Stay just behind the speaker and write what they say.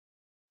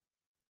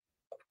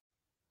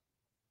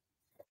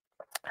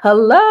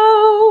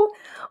Hello.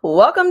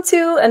 Welcome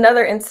to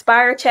another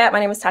Inspire Chat. My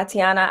name is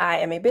Tatiana. I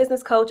am a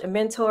business coach, a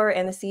mentor,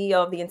 and the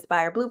CEO of the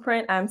Inspire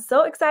Blueprint. I'm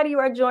so excited you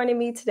are joining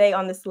me today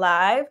on this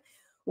live.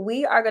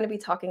 We are going to be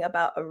talking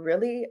about a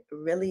really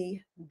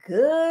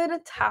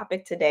good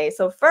topic today.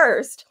 So,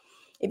 first,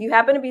 if you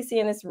happen to be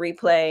seeing this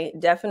replay,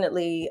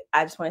 definitely,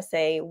 I just want to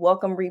say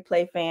welcome,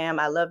 replay fam.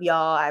 I love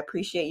y'all. I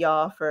appreciate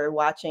y'all for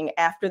watching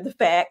after the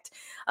fact.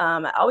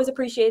 I always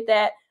appreciate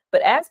that.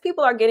 But as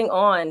people are getting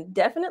on,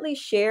 definitely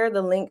share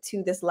the link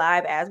to this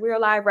live as we are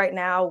live right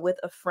now with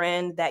a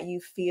friend that you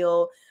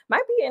feel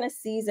might be in a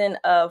season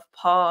of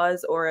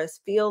pause or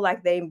feel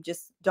like they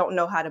just don't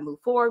know how to move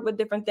forward with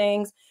different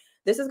things.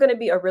 This is going to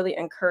be a really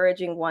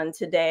encouraging one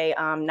today.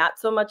 Not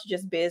so much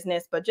just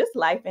business, but just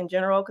life in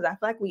general, because I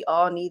feel like we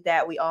all need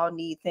that. We all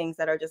need things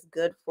that are just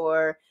good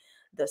for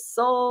the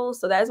soul.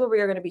 So that is what we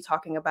are going to be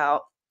talking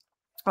about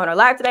on our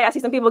live today. I see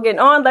some people getting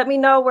on. Let me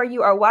know where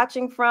you are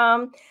watching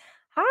from.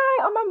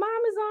 Hi, oh, my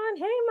mom is on.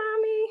 Hey,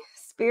 mommy.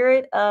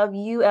 Spirit of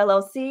You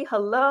LLC.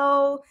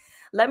 Hello.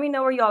 Let me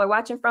know where y'all are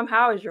watching from.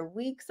 How is your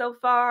week so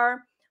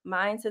far?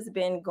 Mine has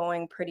been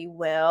going pretty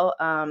well.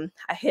 I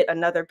hit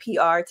another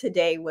PR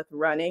today with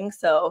running.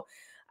 So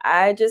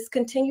I just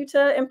continue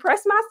to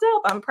impress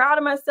myself. I'm proud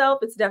of myself.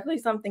 It's definitely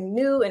something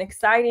new and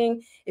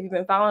exciting. If you've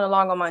been following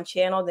along on my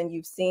channel, then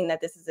you've seen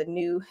that this is a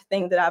new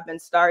thing that I've been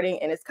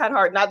starting. And it's kind of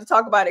hard not to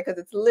talk about it because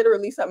it's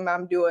literally something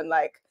I'm doing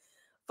like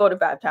 4 to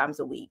 5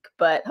 times a week.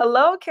 But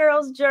hello,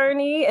 Carol's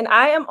Journey. And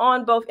I am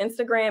on both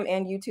Instagram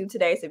and YouTube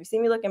today. So if you see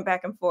me looking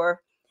back and forth,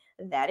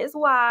 that is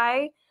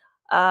why.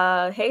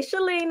 Hey,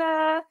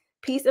 Shalina.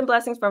 Peace and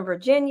blessings from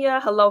Virginia.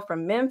 Hello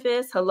from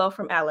Memphis. Hello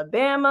from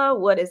Alabama.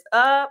 What is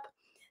up?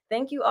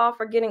 Thank you all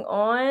for getting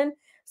on.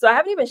 So I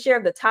haven't even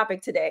shared the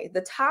topic today.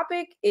 The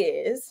topic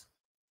is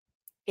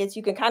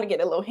you can kind of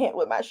get a little hint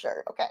with my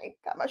shirt. Okay,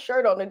 got my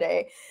shirt on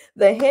today.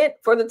 The hint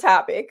for the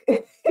topic,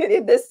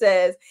 this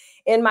says,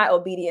 in my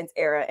obedience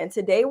era. And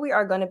today we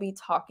are going to be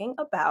talking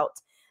about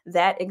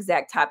that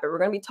exact topic. We're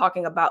going to be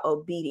talking about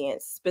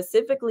obedience.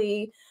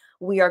 Specifically,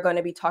 we are going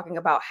to be talking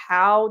about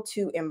how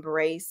to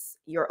embrace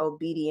your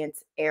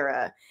obedience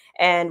era.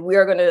 And we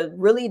are going to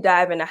really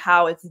dive into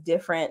how it's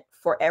different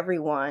for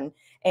everyone.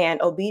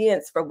 And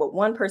obedience for what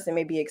one person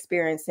may be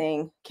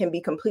experiencing can be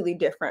completely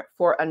different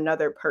for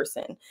another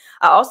person.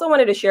 I also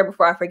wanted to share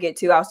before I forget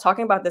too, I was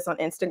talking about this on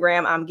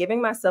Instagram. I'm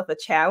giving myself a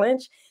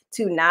challenge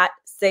to not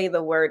say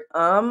the word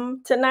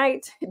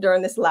tonight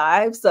during this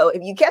live. So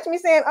if you catch me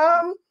saying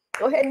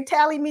go ahead and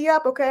tally me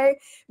up, okay?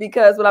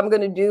 Because what I'm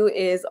going to do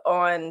is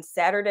on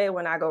Saturday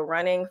when I go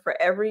running, for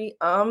every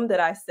that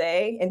I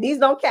say, and these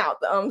don't count,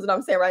 the ums that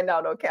I'm saying right now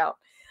don't count.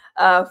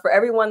 For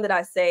everyone that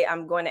I say,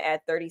 I'm going to add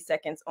 30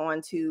 seconds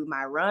onto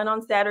my run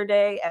on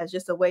Saturday as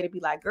just a way to be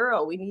like,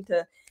 girl, we need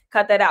to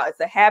cut that out. It's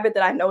a habit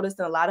that I noticed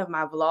in a lot of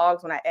my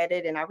vlogs when I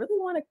edit, and I really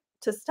want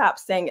to stop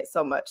saying it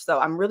so much. So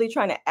I'm really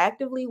trying to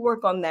actively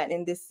work on that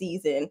in this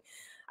season.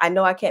 I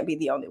know I can't be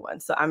the only one.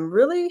 So I'm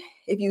really,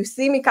 if you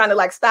see me kind of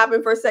like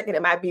stopping for a second,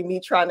 it might be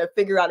me trying to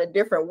figure out a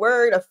different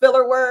word, a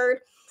filler word,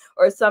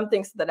 or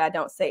something so that I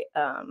don't say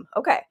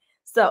Okay.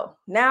 So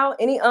now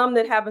any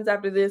that happens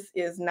after this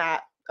is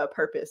not a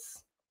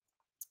purpose,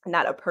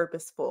 not a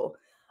purposeful.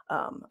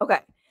 Okay.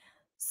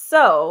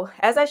 So,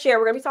 as I share,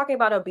 we're going to be talking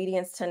about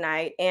obedience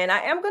tonight. And I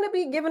am going to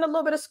be giving a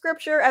little bit of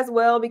scripture as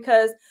well,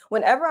 because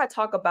whenever I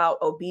talk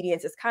about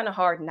obedience, it's kind of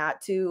hard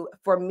not to.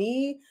 For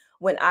me,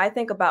 when I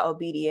think about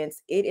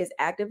obedience, it is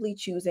actively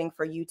choosing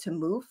for you to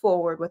move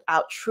forward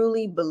without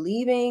truly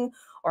believing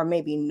or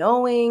maybe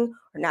knowing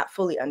or not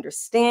fully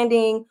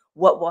understanding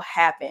what will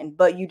happen.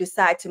 But you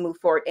decide to move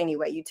forward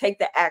anyway. You take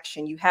the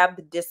action, you have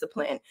the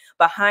discipline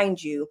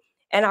behind you.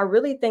 And I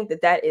really think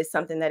that that is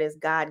something that is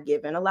God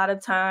given. A lot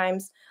of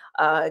times,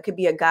 it could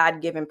be a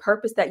God-given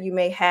purpose that you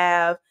may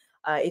have.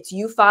 It's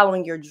you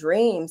following your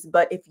dreams.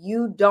 But if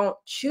you don't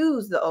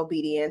choose the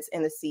obedience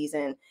in the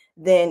season,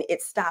 then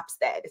it stops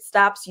that. It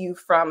stops you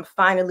from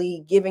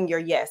finally giving your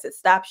yes. It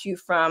stops you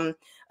from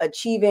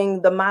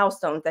achieving the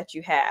milestones that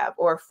you have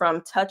or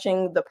from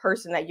touching the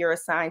person that you're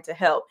assigned to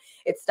help.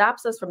 It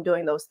stops us from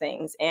doing those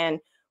things. And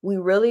we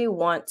really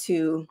want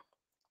to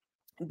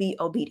be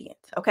obedient.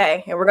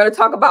 Okay. And we're going to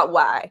talk about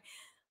why.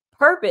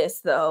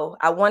 Purpose, though,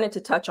 I wanted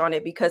to touch on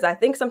it because I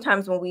think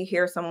sometimes when we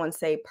hear someone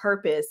say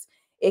purpose,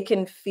 it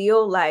can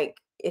feel like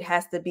it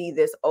has to be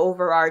this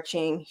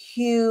overarching,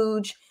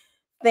 huge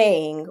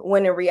thing,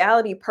 when in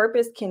reality,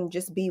 purpose can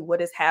just be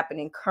what is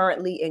happening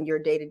currently in your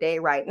day to day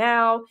right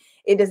now.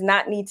 It does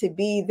not need to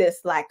be this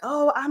like,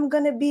 oh, I'm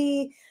going to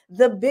be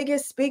the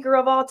biggest speaker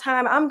of all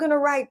time. I'm going to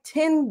write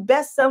 10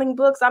 best-selling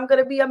books. I'm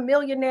going to be a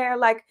millionaire.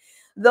 Like,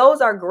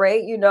 those are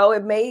great. You know,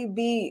 it may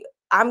be,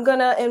 I'm going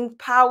to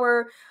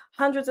empower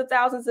hundreds of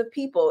thousands of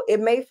people.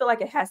 It may feel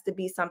like it has to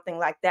be something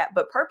like that,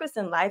 but purpose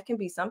in life can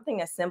be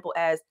something as simple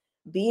as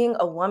being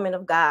a woman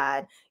of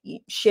God,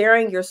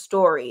 sharing your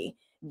story,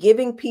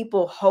 giving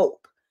people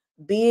hope,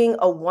 being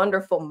a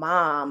wonderful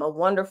mom, a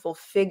wonderful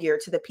figure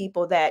to the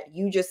people that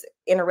you just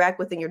interact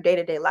with in your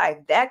day-to-day life,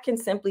 that can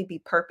simply be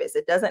purpose.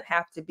 It doesn't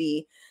have to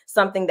be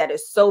something that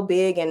is so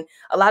big. And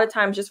a lot of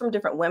times, just from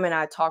different women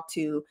I talk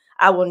to,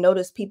 I will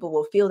notice people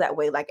will feel that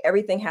way. Like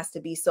everything has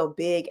to be so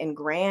big and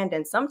grand.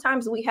 And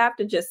sometimes we have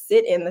to just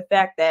sit in the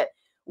fact that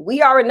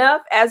we are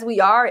enough as we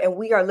are, and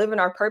we are living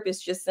our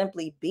purpose just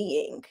simply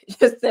being,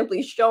 just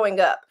simply showing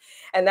up.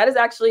 And that is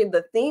actually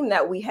the theme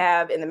that we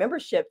have in the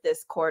membership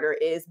this quarter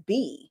is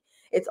be.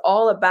 It's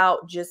all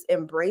about just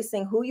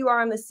embracing who you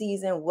are in the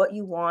season, what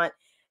you want,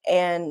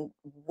 and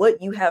what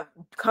you have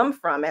come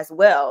from as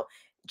well.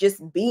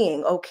 Just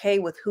being okay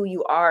with who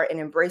you are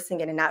and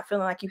embracing it and not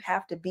feeling like you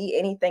have to be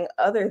anything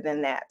other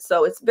than that.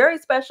 So it's very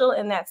special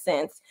in that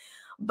sense.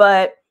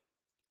 But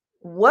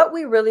what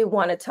we really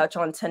want to touch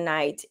on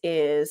tonight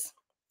is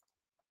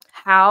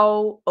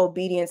how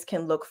obedience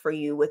can look for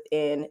you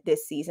within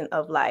this season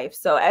of life.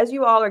 So, as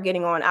you all are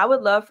getting on, I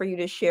would love for you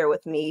to share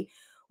with me,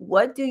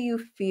 what do you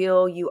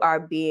feel you are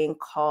being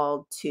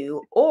called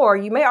to? Or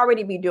you may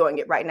already be doing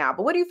it right now,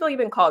 but what do you feel you've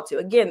been called to?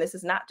 Again, this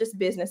is not just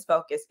business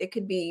focused, it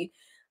could be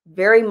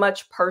very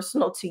much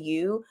personal to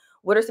you.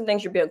 What are some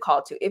things you're being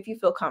called to if you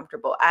feel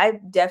comfortable? I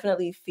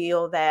definitely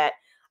feel that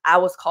I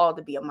was called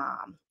to be a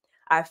mom.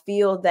 I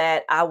feel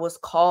that I was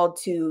called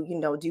to,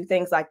 do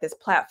things like this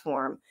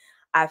platform.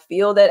 I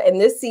feel that in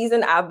this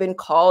season, I've been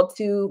called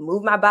to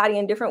move my body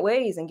in different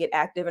ways and get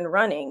active and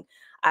running.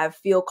 I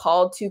feel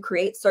called to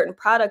create certain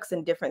products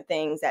and different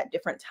things at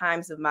different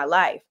times of my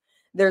life.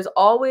 There's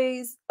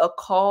always a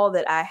call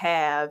that I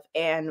have.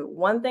 And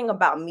one thing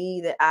about me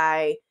that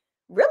I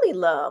really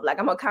love, like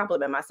I'm going to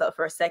compliment myself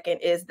for a second,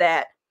 is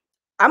that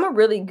I'm a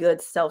really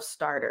good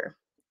self-starter.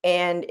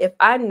 And if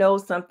I know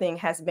something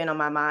has been on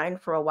my mind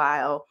for a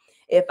while,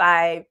 if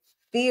I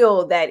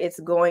feel that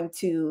it's going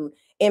to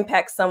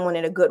impact someone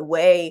in a good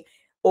way,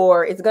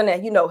 or it's going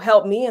to,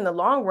 help me in the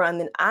long run,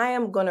 then I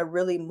am going to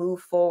really move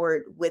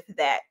forward with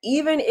that,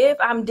 even if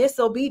I'm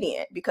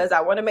disobedient, because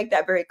I want to make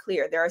that very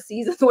clear. There are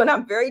seasons when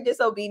I'm very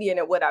disobedient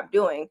at what I'm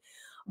doing,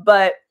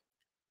 but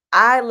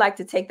I like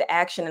to take the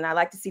action and I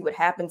like to see what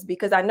happens,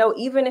 because I know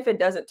even if it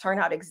doesn't turn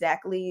out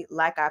exactly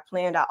like I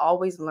planned, I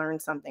always learn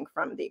something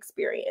from the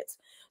experience.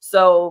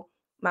 So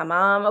my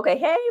mom, okay,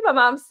 hey, my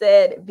mom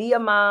said, be a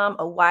mom,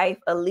 a wife,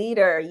 a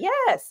leader.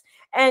 Yes.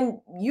 And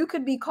you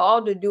could be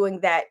called to doing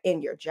that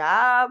in your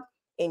job,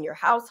 in your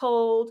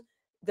household.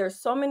 There's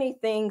so many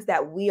things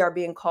that we are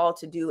being called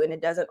to do, and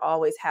it doesn't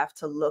always have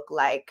to look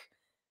like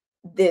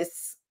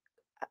this.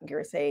 I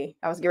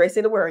was going to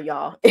say the word,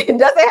 y'all. It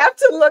doesn't have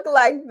to look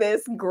like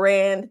this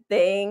grand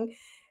thing,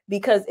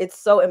 because it's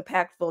so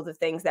impactful, the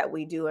things that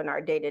we do in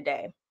our day to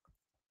day.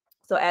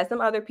 So, as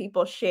some other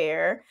people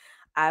share,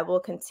 I will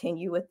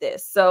continue with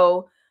this.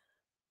 So,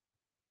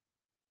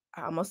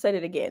 I almost said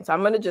it again. So,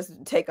 I'm going to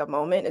just take a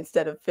moment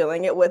instead of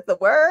filling it with the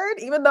word,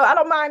 even though I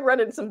don't mind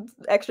running some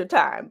extra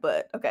time.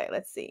 But okay,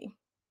 let's see.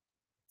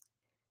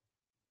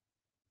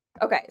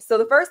 Okay, so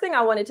the first thing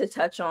I wanted to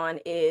touch on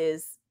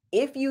is,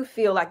 if you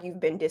feel like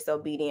you've been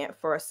disobedient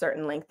for a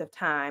certain length of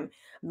time,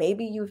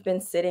 maybe you've been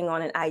sitting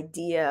on an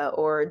idea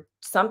or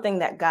something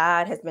that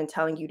God has been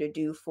telling you to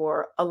do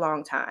for a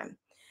long time.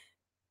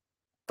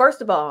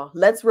 First of all,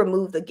 let's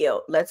remove the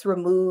guilt. Let's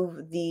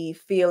remove the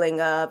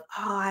feeling of,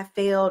 oh, I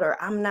failed, or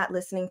I'm not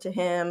listening to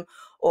him,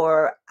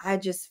 or I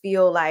just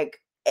feel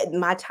like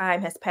my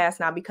time has passed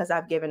now because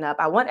I've given up.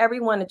 I want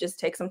everyone to just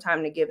take some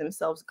time to give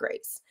themselves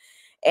grace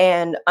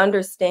and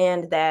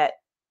understand that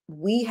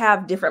we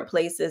have different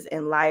places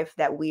in life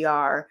that we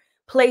are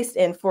placed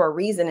in for a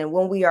reason. And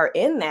when we are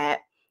in that,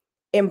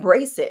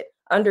 embrace it,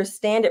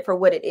 understand it for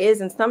what it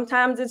is. And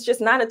sometimes it's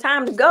just not a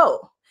time to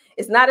go.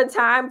 It's not a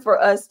time for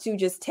us to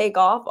just take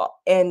off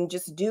and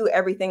just do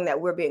everything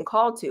that we're being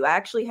called to. I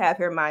actually have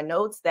here my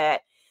notes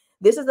that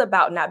this is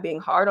about not being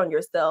hard on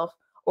yourself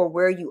or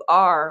where you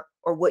are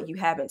or what you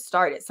haven't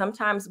started.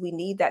 Sometimes we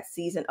need that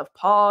season of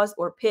pause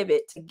or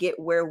pivot to get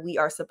where we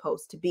are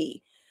supposed to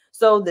be.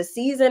 So the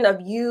season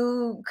of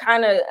you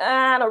kind of,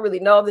 I don't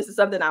really know if this is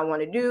something I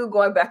want to do,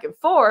 going back and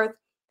forth,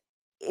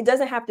 it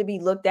doesn't have to be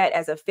looked at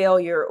as a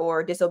failure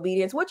or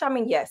disobedience, which, I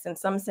mean, yes, in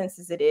some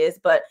senses it is,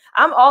 but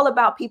I'm all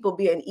about people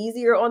being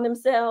easier on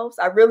themselves.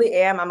 I really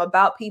am. I'm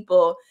about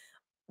people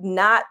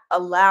not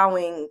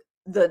allowing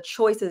the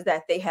choices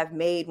that they have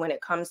made when it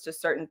comes to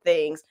certain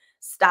things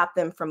stop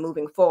them from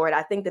moving forward.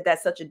 I think that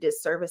that's such a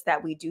disservice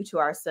that we do to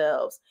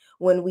ourselves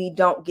when we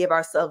don't give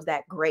ourselves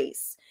that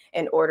grace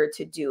in order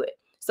to do it.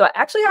 So I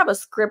actually have a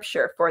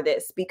scripture for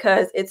this,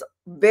 because it's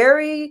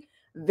very,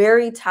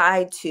 very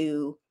tied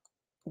to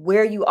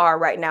where you are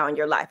right now in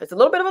your life. It's a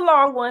little bit of a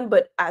long one,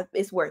 but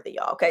it's worth it,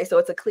 y'all. Okay, so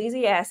it's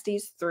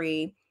Ecclesiastes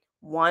 3,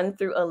 1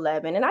 through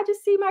 11. And I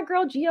just see my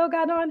girl Gio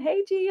got on.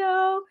 Hey,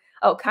 Gio.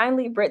 Oh,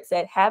 kindly Britt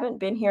said, haven't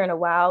been here in a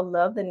while.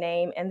 Love the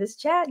name and this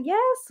chat.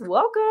 Yes,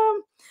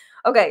 welcome.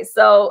 Okay,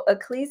 so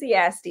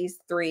Ecclesiastes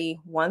 3,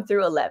 1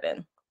 through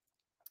 11.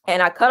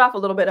 And I cut off a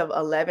little bit of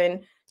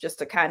 11 just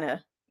to kind of,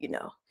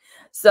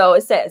 So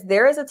it says,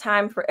 there is a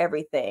time for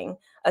everything,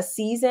 a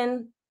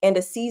season and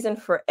a season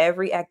for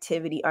every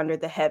activity under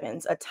the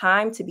heavens, a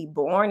time to be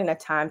born and a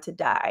time to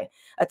die,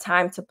 a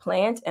time to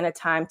plant and a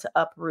time to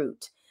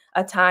uproot,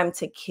 a time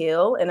to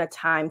kill and a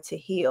time to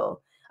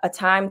heal, a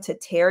time to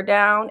tear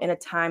down and a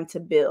time to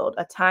build,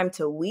 a time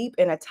to weep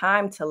and a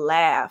time to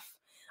laugh,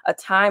 a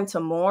time to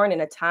mourn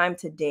and a time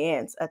to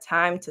dance, a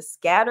time to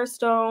scatter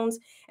stones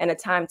and a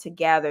time to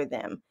gather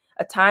them,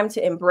 a time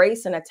to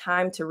embrace and a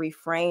time to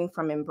refrain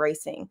from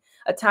embracing,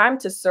 a time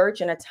to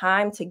search and a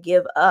time to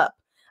give up,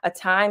 a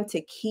time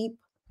to keep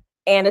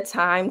and a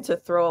time to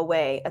throw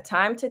away, a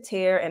time to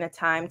tear and a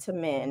time to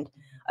mend,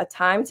 a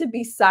time to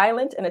be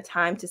silent and a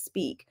time to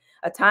speak,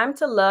 a time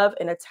to love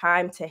and a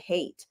time to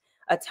hate,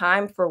 a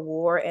time for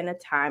war and a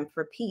time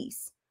for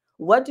peace.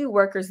 What do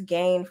workers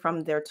gain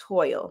from their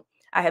toil?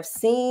 I have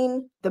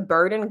seen the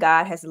burden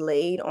God has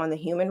laid on the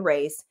human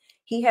race.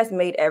 He has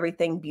made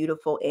everything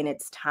beautiful in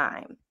its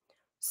time.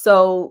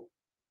 So,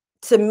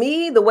 to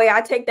me, the way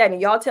I take that,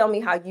 and y'all tell me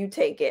how you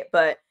take it,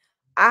 but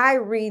I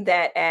read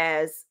that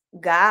as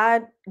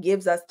God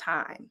gives us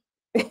time.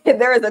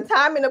 There is a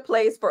time and a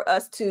place for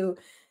us to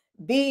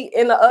be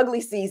in the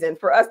ugly season,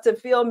 for us to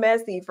feel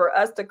messy, for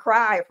us to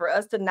cry, for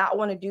us to not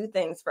want to do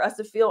things, for us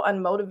to feel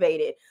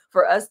unmotivated,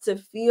 for us to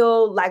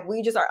feel like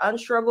we just are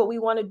unsure of what we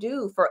want to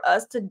do, for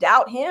us to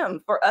doubt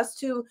Him, for us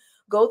to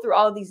go through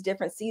all of these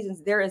different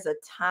seasons. There is a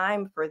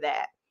time for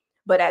that.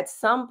 But at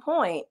some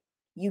point,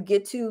 you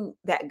get to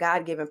that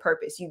God-given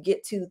purpose. You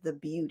get to the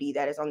beauty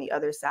that is on the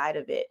other side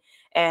of it.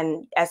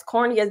 And as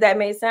corny as that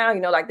may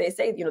sound, like they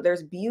say,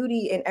 there's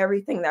beauty in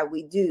everything that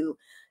we do.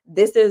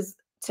 This is,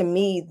 to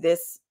me,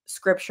 this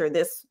scripture,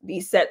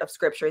 these set of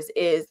scriptures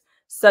is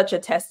such a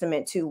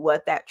testament to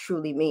what that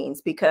truly means.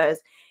 Because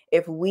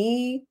if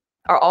we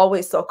are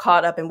always so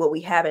caught up in what we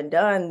haven't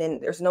done, then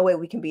there's no way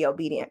we can be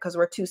obedient, because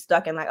we're too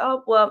stuck in like,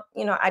 oh, well,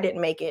 I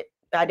didn't make it.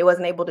 I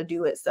wasn't able to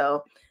do it.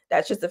 So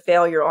that's just a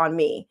failure on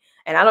me.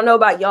 And I don't know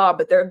about y'all,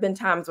 but there have been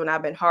times when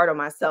I've been hard on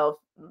myself.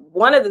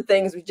 One of the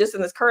things just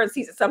in this current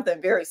season,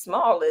 something very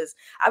small, is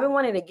I've been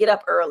wanting to get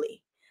up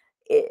early.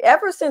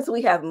 Ever since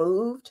we have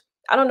moved,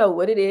 I don't know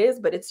what it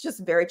is, but it's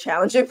just very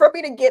challenging for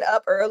me to get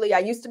up early. I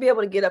used to be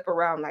able to get up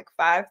around like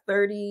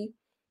 5:30,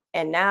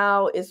 and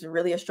now it's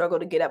really a struggle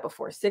to get up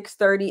before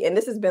 6:30. And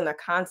this has been a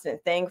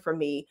constant thing for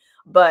me,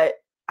 but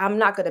I'm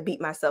not going to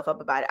beat myself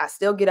up about it. I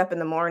still get up in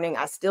the morning.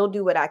 I still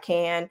do what I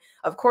can.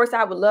 Of course,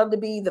 I would love to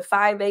be the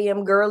 5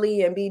 a.m.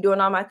 girly and be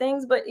doing all my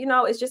things, but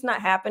it's just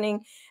not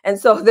happening. And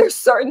so there's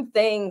certain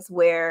things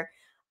where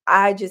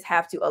I just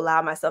have to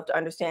allow myself to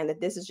understand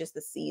that this is just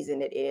the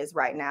season it is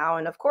right now.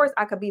 And of course,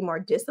 I could be more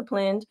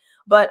disciplined,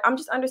 but I'm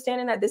just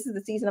understanding that this is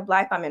the season of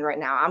life I'm in right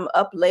now. I'm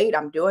up late,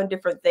 I'm doing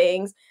different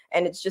things,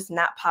 and it's just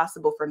not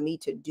possible for me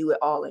to do it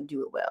all and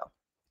do it well.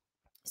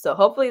 So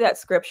hopefully that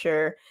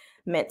scripture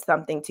meant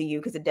something to you,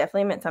 because it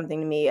definitely meant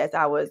something to me as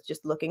I was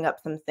just looking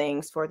up some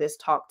things for this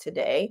talk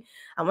today.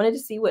 I wanted to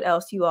see what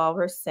else you all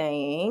were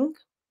saying.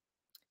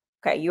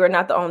 Okay, you are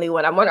not the only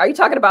one. I'm wondering, are you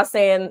talking about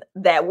saying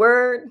that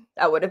word?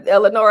 I would have,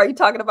 Eleanor, are you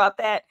talking about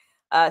that?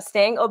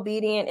 Staying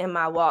obedient in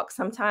my walk.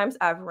 Sometimes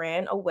I've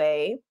ran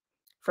away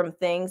from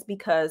things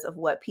because of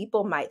what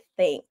people might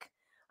think.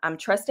 I'm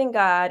trusting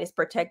God is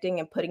protecting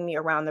and putting me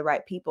around the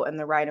right people in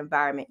the right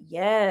environment.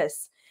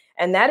 Yes.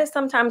 And that is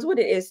sometimes what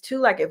it is too.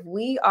 Like if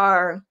we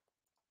are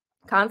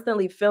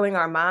constantly filling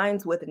our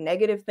minds with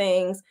negative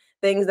things,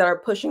 things that are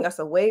pushing us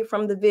away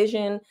from the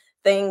vision,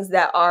 things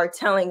that are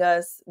telling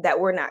us that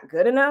we're not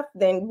good enough,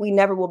 then we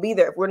never will be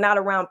there. If we're not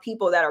around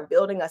people that are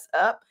building us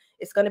up,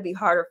 it's going to be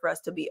harder for us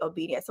to be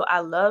obedient. So I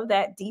love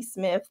that, D.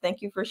 Smith.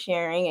 Thank you for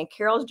sharing. And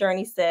Carol's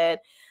Journey said,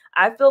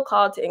 I feel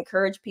called to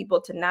encourage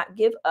people to not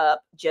give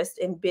up just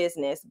in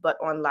business, but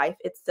on life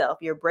itself.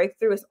 Your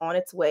breakthrough is on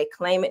its way.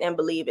 Claim it and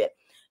believe it.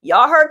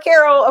 Y'all heard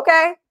Carol,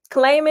 okay?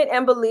 Claim it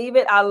and believe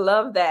it. I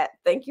love that.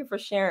 Thank you for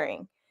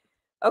sharing.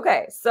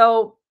 Okay,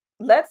 so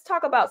let's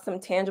talk about some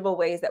tangible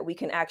ways that we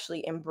can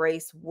actually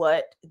embrace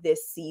what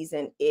this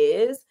season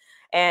is.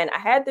 And I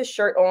had this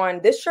shirt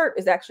on. This shirt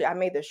is actually, I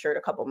made this shirt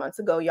a couple months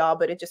ago, y'all,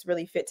 but it just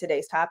really fit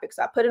today's topic.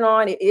 So I put it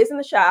on. It is in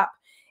the shop.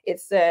 It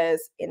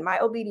says, in my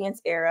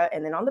obedience era.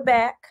 And then on the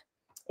back,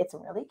 it's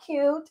really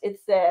cute. It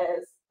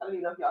says, I don't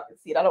even know if y'all can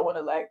see it. I don't want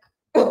to like,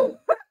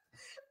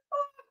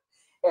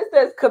 it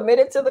says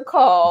committed to the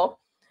call.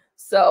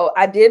 So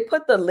I did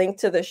put the link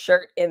to the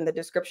shirt in the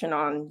description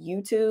on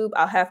YouTube.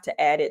 I'll have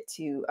to add it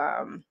to,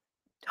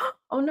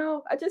 oh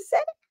no, I just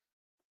said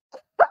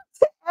it.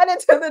 Add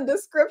it to the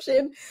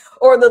description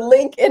or the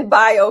link in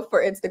bio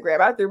for Instagram.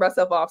 I threw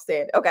myself off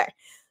saying, okay.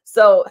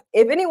 So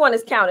if anyone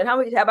is counting, how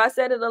many, have I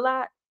said it a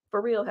lot?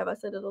 For real, have I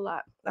said it a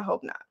lot? I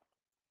hope not.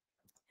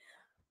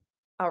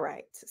 All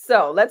right,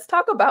 so let's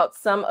talk about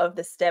some of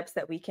the steps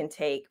that we can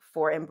take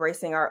for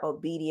embracing our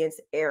obedience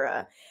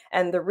era.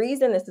 And the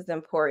reason this is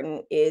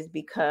important is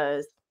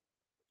because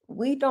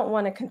we don't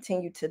want to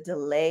continue to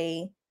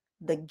delay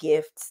the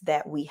gifts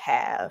that we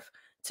have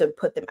to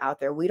put them out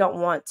there. We don't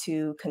want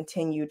to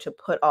continue to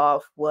put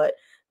off what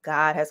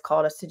God has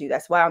called us to do.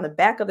 That's why on the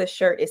back of the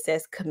shirt, it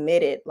says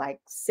committed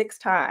like 6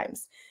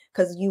 times,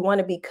 because you want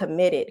to be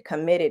committed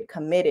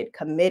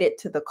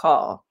to the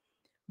call.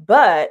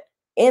 But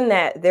in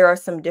that, there are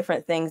some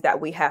different things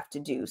that we have to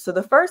do. So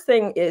the first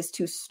thing is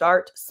to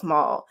start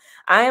small.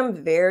 I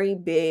am very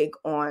big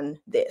on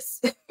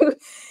this.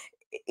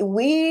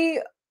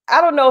 we I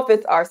don't know if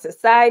it's our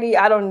society.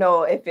 I don't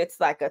know if it's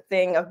like a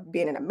thing of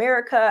being in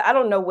America. I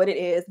don't know what it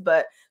is,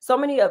 but so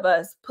many of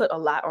us put a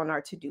lot on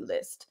our to-do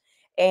list.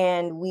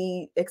 And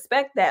we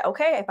expect that,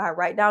 okay, if I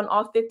write down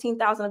all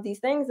 15,000 of these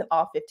things, and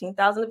all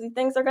 15,000 of these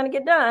things are going to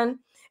get done.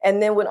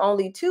 And then when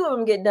only two of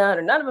them get done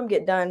or none of them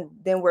get done,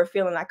 then we're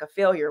feeling like a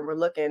failure and we're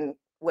looking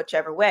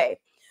whichever way.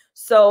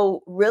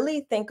 So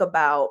really think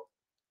about,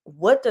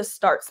 what does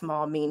start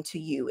small mean to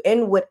you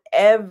in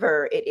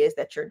whatever it is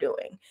that you're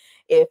doing?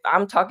 If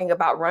I'm talking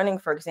about running,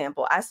 for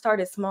example, I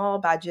started small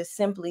by just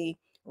simply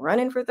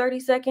running for 30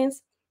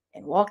 seconds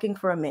and walking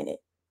for a minute,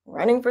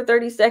 running for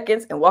 30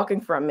 seconds and walking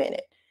for a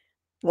minute.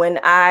 When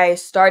I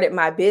started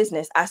my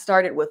business, I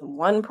started with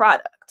one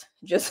product,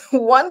 just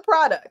one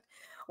product.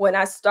 When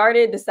I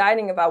started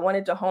deciding if I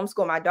wanted to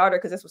homeschool my daughter,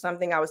 because this was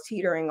something I was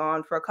teetering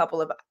on for a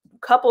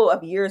couple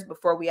of years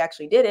before we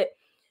actually did it,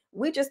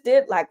 we just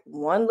did like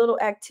one little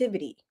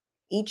activity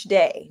each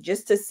day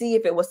just to see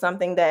if it was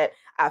something that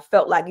I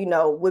felt like,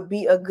 would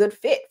be a good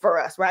fit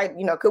for us, right?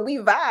 Could we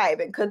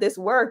vibe and could this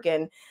work?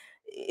 And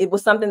it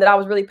was something that I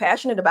was really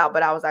passionate about,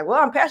 but I was like,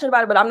 well, I'm passionate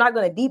about it, but I'm not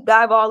going to deep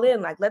dive all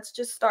in. Like, let's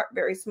just start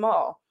very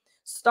small.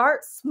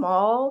 Start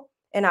small.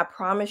 And I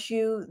promise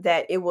you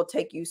that it will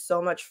take you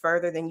so much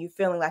further than you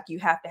feeling like you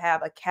have to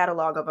have a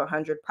catalog of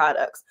 100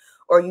 products,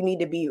 or you need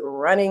to be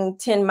running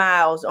 10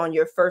 miles on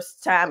your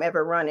first time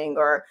ever running,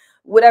 or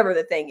whatever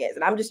the thing is.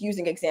 And I'm just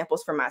using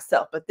examples for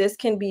myself, but this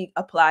can be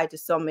applied to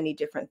so many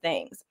different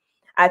things.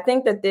 I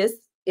think that this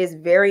is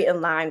very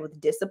in line with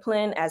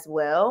discipline as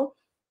well.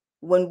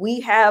 When we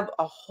have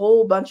a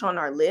whole bunch on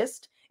our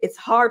list, it's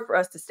hard for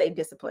us to stay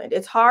disciplined.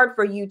 It's hard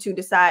for you to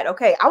decide,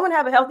 okay, I want to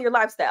have a healthier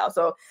lifestyle.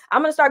 So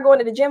I'm going to start going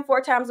to the gym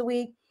 4 times a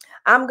week.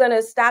 I'm going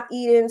to stop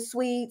eating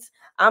sweets.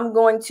 I'm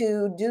going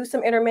to do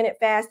some intermittent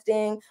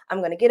fasting. I'm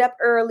going to get up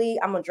early.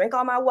 I'm going to drink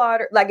all my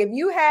water. Like, if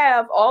you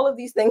have all of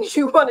these things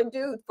you want to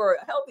do for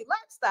a healthy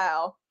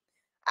lifestyle,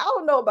 I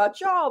don't know about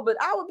y'all, but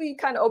I would be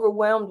kind of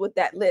overwhelmed with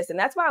that list. And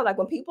that's why, like,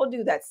 when people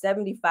do that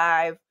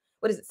 75,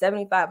 what is it,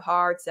 75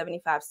 hard,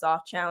 75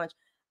 soft challenge,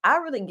 I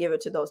really give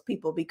it to those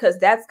people, because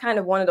that's kind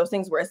of one of those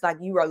things where it's like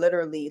you are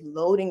literally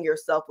loading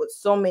yourself with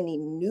so many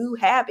new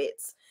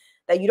habits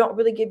that you don't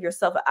really give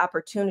yourself an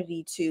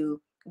opportunity to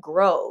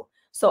grow.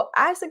 So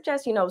I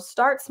suggest,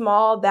 start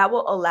small. That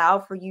will allow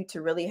for you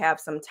to really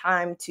have some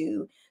time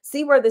to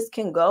see where this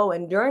can go.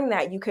 And during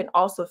that, you can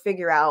also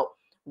figure out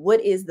what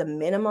is the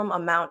minimum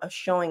amount of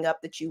showing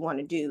up that you want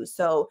to do.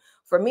 So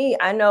for me,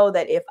 I know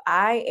that if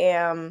I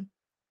am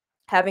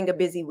having a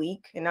busy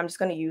week, and I'm just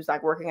going to use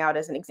like working out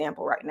as an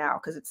example right now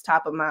because it's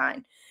top of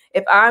mind.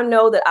 If I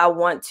know that I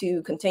want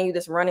to continue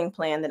this running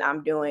plan that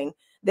I'm doing,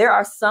 there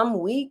are some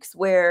weeks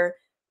where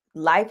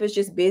life is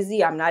just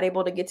busy. I'm not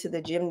able to get to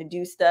the gym to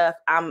do stuff.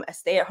 I'm a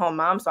stay-at-home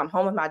mom, so I'm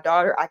home with my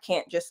daughter. I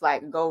can't just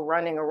like go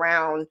running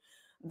around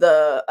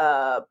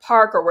the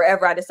park or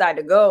wherever I decide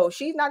to go.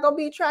 She's not going to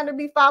be trying to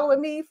be following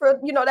me for,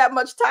 that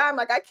much time.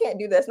 Like, I can't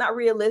do that. It's not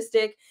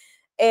realistic.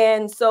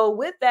 And so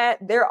with that,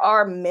 there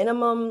are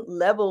minimum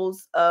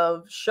levels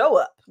of show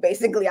up,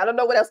 basically. I don't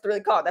know what else to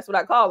really call it. That's what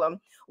I call them,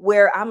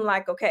 where I'm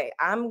like, okay,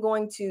 I'm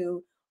going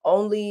to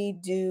only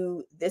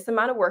do this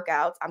amount of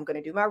workouts. I'm going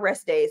to do my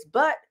rest days.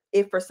 But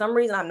if for some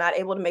reason I'm not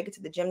able to make it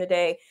to the gym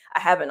today,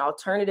 I have an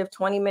alternative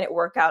 20-minute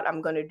workout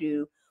I'm going to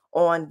do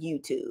on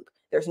YouTube.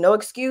 There's no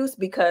excuse,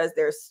 because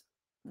there's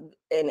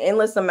an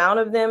endless amount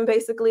of them,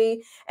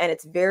 basically, and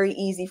it's very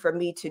easy for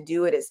me to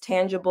do it. It's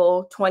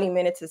tangible. 20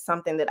 minutes is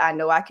something that I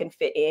know I can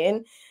fit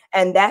in,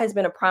 and that has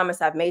been a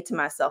promise I've made to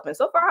myself, and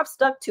so far I've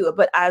stuck to it,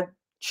 but I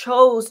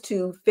chose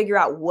to figure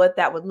out what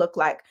that would look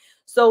like.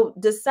 So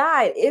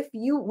decide, if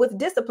you, with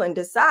discipline,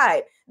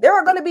 decide there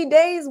are going to be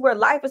days where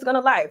life is going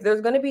to life.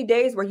 There's going to be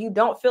days where you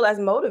don't feel as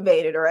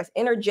motivated or as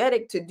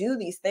energetic to do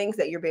these things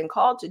that you're being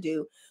called to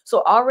do.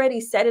 So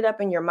already set it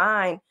up in your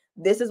mind.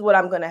 This is what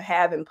I'm going to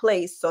have in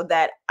place so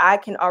that I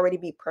can already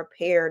be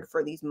prepared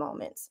for these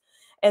moments.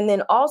 And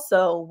then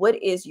also,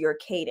 what is your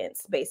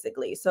cadence,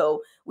 basically?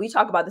 So we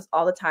talk about this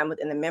all the time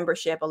within the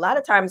membership, a lot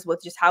of times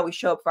with just how we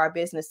show up for our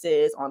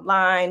businesses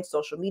online,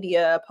 social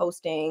media,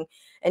 posting,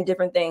 and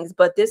different things.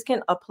 But this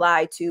can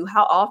apply to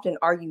how often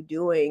are you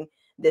doing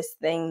this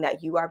thing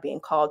that you are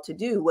being called to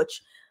do,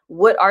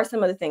 what are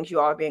some of the things you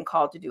are being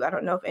called to do? I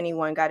don't know if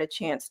anyone got a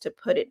chance to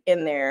put it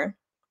in there,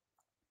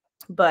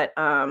 but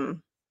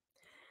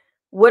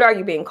what are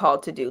you being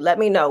called to do? Let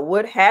me know.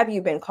 What have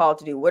you been called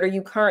to do? What are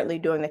you currently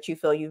doing that you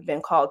feel you've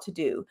been called to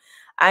do?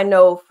 I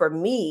know for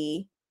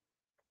me,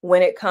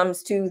 when it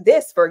comes to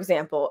this, for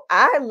example,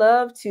 I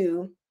love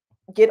to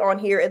get on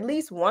here at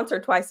least once or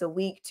twice a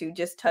week to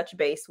just touch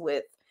base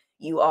with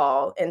you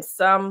all in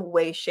some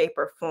way, shape,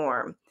 or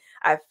form.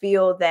 I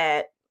feel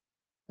that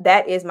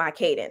that is my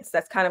cadence.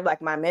 That's kind of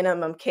like my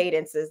minimum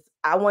cadence, is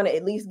I want to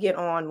at least get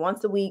on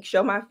once a week,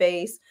 show my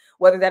face,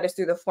 whether that is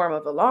through the form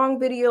of a long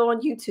video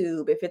on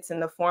YouTube, if it's in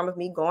the form of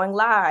me going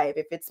live,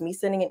 if it's me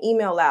sending an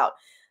email out.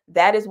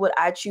 That is what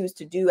I choose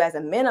to do as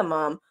a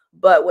minimum.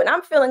 But when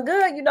I'm feeling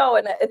good,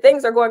 and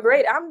things are going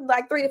great, I'm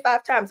like 3 to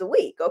 5 times a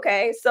week.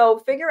 Okay. So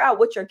figure out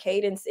what your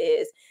cadence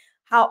is,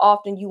 how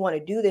often you want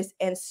to do this,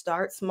 and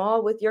start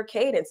small with your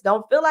cadence.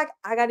 Don't feel like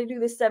I got to do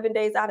this 7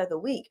 days out of the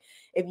week.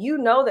 If you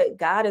know that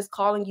God is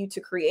calling you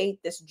to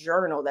create this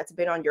journal that's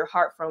been on your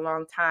heart for a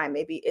long time,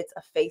 maybe it's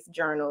a faith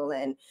journal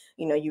and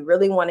you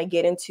really want to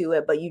get into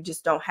it, but you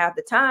just don't have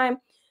the time.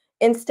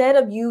 Instead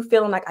of you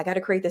feeling like I got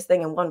to create this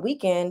thing in one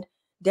weekend,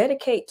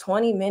 dedicate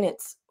 20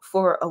 minutes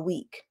for a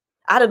week.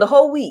 Out of the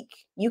whole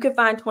week, you can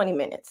find 20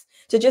 minutes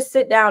to just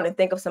sit down and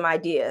think of some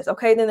ideas.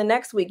 Okay, then the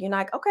next week, you're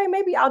like, okay,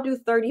 maybe I'll do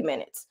 30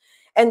 minutes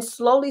and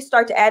slowly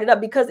start to add it up,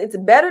 because it's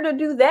better to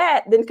do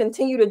that than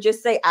continue to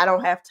just say, I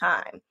don't have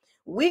time.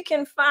 We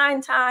can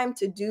find time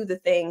to do the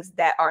things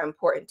that are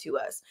important to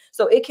us.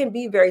 So it can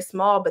be very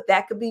small, but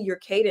that could be your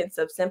cadence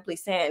of simply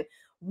saying,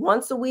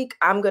 once a week,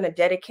 I'm going to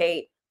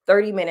dedicate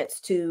 30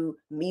 minutes to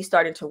me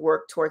starting to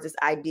work towards this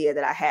idea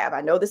that I have. I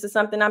know this is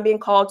something I'm being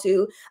called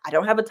to. I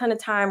don't have a ton of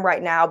time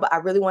right now, but I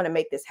really want to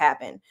make this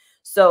happen.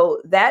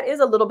 So that is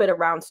a little bit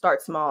around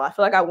start small. I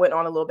feel like I went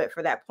on a little bit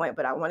for that point,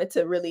 but I wanted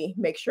to really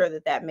make sure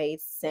that that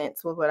made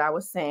sense with what I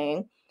was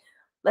saying.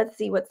 Let's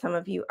see what some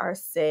of you are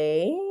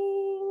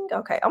saying.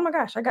 Okay. Oh my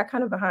gosh, I got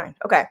kind of behind.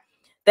 Okay.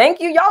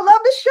 Thank you. Y'all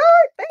love the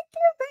shirt. Thank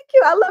you. Thank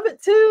you. I love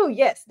it too.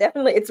 Yes,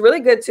 definitely. It's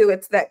really good too.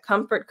 It's that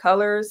Comfort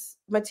Colors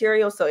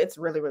material. So it's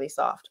really, really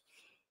soft.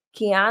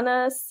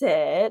 Kiana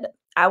said,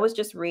 I was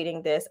just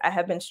reading this. I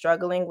have been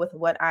struggling with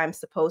what I'm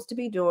supposed to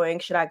be doing.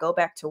 Should I go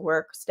back to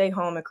work, stay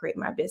home, and create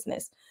my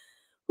business?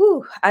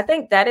 Whew, I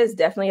think that is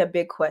definitely a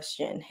big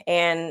question.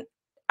 And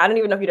I don't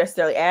even know if you're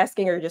necessarily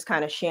asking or just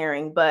kind of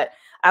sharing, but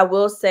I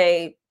will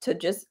say to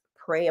just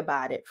pray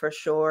about it for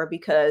sure,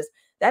 because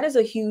that is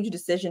a huge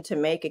decision to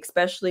make,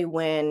 especially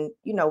when,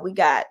 we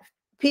got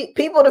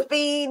people to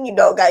feed,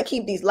 got to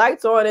keep these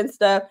lights on and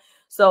stuff.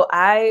 So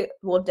I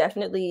will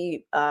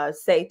definitely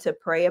say to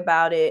pray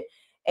about it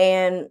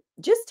and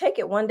just take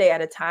it one day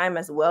at a time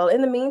as well.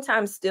 In the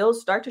meantime, still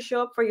start to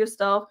show up for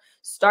yourself,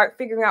 start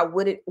figuring out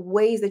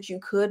ways that you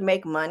could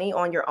make money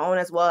on your own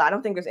as well. I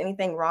don't think there's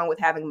anything wrong with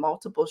having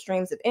multiple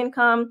streams of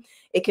income.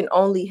 It can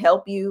only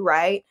help you,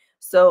 right?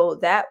 So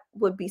that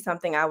would be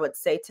something I would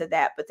say to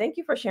that. But thank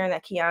you for sharing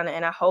that, Kiana.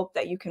 And I hope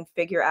that you can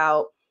figure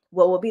out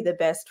what will be the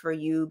best for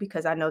you,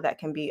 because I know that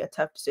can be a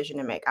tough decision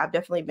to make. I've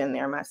definitely been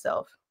there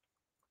myself.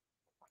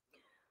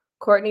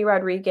 Courtney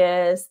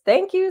Rodriguez,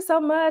 thank you so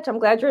much. I'm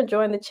glad you're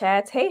enjoying the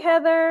chats. Hey,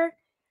 Heather.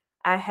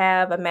 I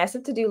have a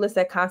massive to-do list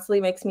that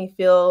constantly makes me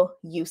feel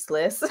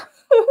useless.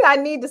 I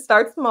need to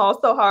start small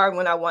so hard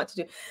when I want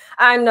to do.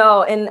 I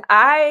know. And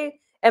I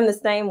am the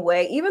same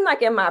way. Even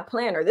like in my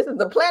planner, this is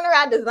the planner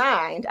I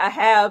designed. I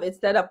have it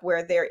set up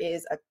where there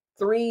is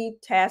 3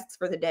 tasks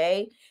for the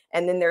day,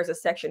 and then there's a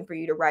section for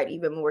you to write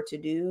even more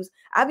to-dos.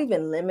 I've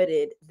even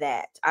limited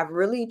that. I've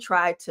really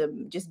tried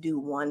to just do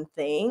one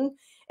thing.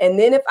 And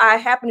then if I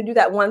happen to do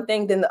that one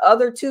thing, then the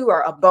other 2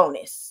 are a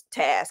bonus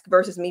task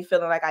versus me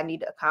feeling like I need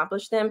to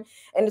accomplish them.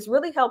 And it's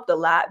really helped a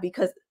lot,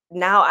 because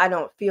now I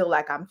don't feel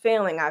like I'm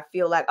failing. I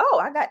feel like,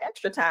 oh, I got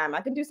extra time.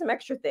 I can do some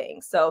extra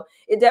things. So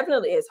it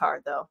definitely is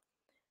hard though.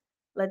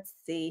 Let's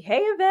see. Hey,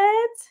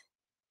 Yvette.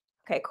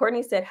 Okay,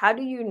 Courtney said, how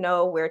do you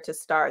know where to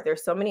start?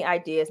 There's so many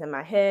ideas in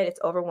my head. It's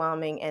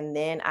overwhelming. And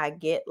then I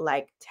get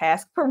like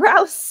task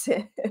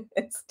paralysis.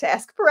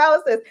 Task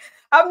paralysis.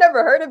 I've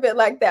never heard of it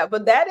like that,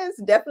 but that is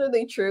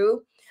definitely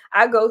true.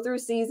 I go through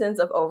seasons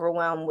of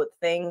overwhelm with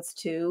things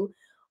too.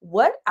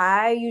 What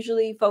I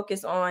usually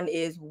focus on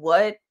is,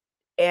 what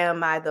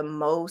am I the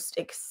most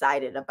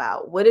excited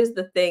about? What is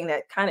the thing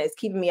that kind of is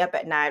keeping me up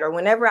at night? Or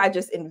whenever I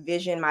just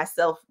envision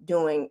myself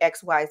doing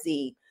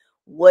XYZ,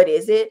 what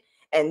is it?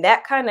 And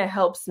that kind of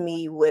helps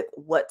me with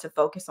what to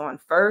focus on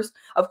first.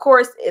 Of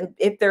course,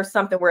 if there's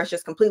something where it's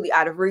just completely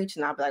out of reach,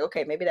 and I'll be like,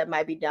 okay, maybe that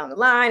might be down the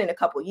line in a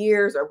couple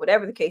years or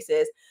whatever the case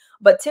is.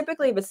 But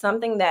typically, if it's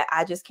something that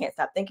I just can't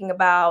stop thinking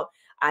about,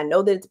 I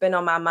know that it's been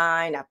on my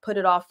mind, I put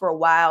it off for a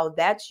while,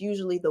 that's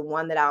usually the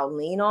one that I'll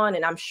lean on.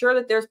 And I'm sure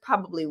that there's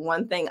probably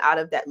one thing out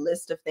of that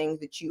list of things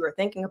that you are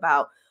thinking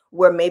about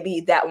where maybe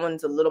that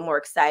one's a little more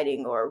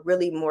exciting or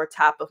really more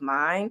top of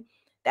mind.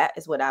 That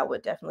is what I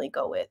would definitely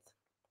go with.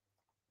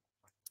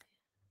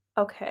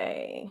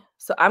 Okay,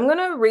 so I'm going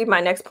to read my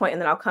next point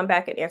and then I'll come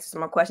back and answer some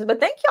more questions. But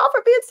thank y'all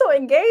for being so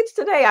engaged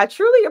today. I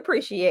truly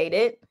appreciate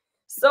it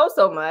so,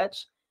 so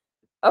much.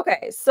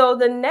 Okay, so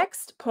the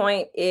next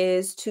point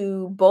is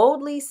to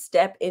boldly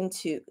step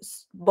into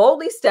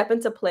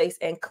place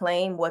and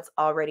claim what's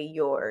already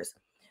yours.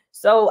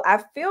 So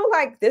I feel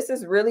like this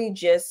is really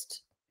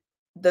just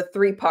the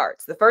 3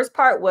 parts. The first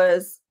part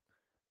was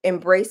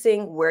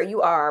embracing where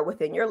you are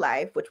within your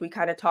life, which we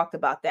kind of talked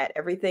about that.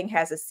 Everything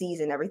has a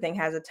season, everything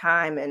has a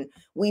time, and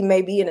we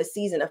may be in a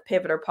season of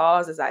pivot or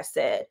pause, as I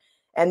said.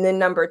 And then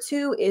number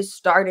 2 is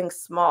starting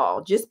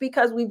small. Just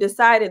because we've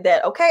decided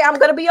that, okay, I'm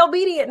going to be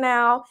obedient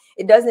now,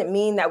 it doesn't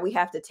mean that we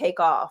have to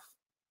take off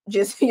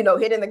just,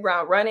 hitting the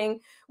ground running.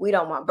 We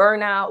don't want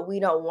burnout. We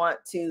don't want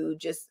to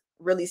just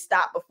really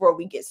stop before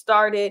we get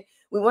started.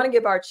 We want to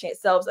give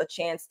ourselves a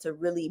chance to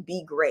really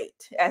be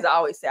great. As I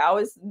always say, I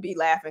always be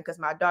laughing because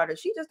my daughter,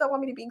 she just don't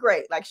want me to be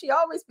great. Like she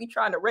always be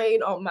trying to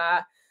rain on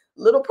my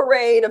little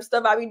parade of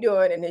stuff I be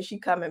doing. And then she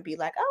come and be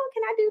like, oh,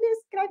 can I do this?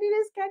 Can I do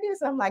this? Can I do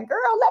this? I'm like,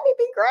 girl, let me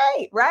be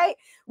great, right?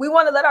 We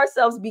want to let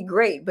ourselves be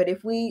great. But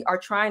if we are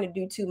trying to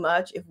do too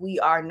much, if we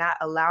are not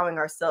allowing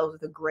ourselves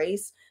the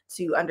grace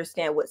to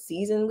understand what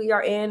season we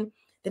are in,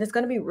 then it's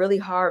going to be really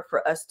hard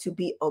for us to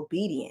be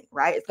obedient,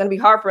 right? It's going to be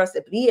hard for us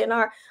to be in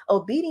our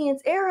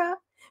obedience era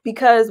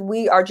because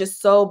we are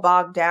just so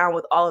bogged down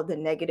with all of the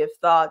negative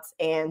thoughts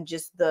and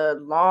just the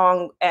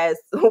long, as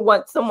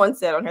what someone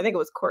said on here, I think it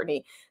was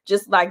Courtney,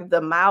 just like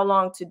the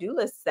mile-long to-do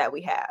lists that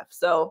we have.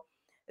 So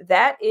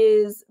that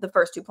is the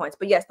first 2 points.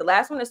 But yes, the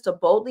last one is to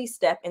boldly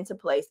step into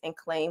place and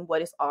claim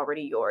what is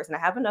already yours. And I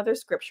have another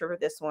scripture for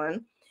this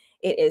one.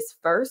 It is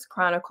 1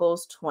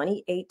 Chronicles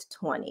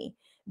 28:20.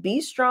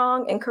 Be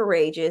strong and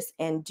courageous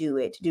and do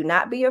it. Do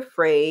not be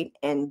afraid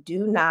and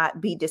do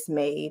not be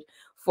dismayed.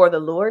 For the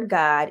Lord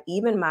God,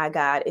 even my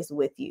God, is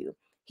with you.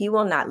 He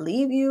will not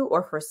leave you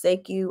or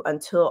forsake you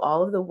until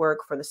all of the work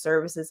for the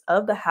services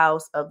of the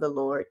house of the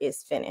Lord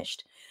is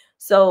finished.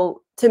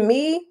 So to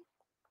me,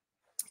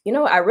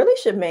 I really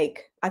should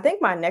I think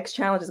my next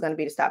challenge is going to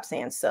be to stop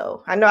saying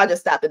so. I know I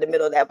just stopped in the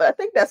middle of that, but I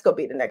think that's going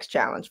to be the next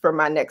challenge for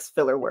my next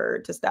filler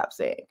word to stop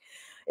saying.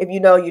 If you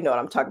know what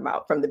I'm talking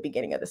about from the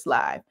beginning of this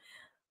live.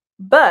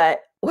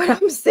 But what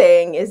I'm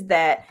saying is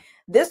that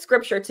this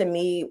scripture to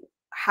me,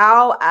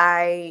 how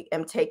I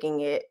am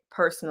taking it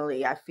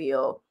personally, I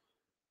feel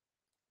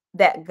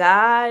that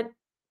God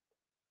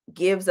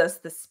gives us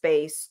the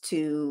space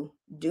to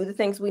do the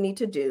things we need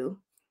to do.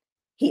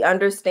 He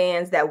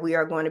understands that we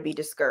are going to be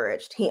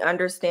discouraged. He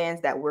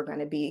understands that we're going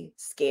to be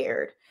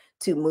scared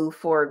to move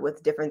forward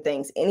with different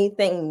things.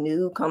 Anything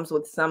new comes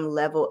with some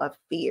level of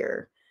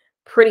fear,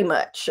 pretty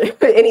much.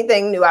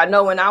 Anything new. I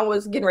know when I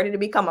was getting ready to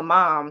become a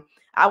mom,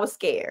 I was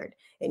scared.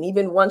 And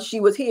even once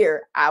she was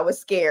here, I was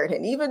scared.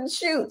 And even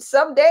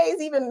some days,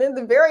 even in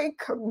the very,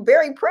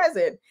 very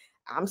present,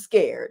 I'm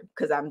scared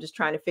because I'm just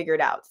trying to figure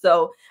it out.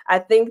 So I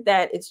think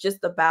that it's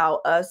just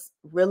about us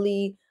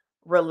really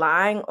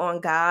relying on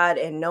God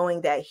and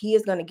knowing that He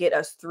is going to get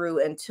us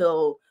through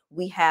until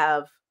we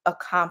have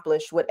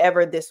accomplished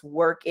whatever this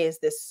work is,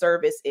 this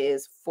service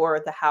is for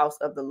the house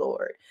of the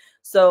Lord.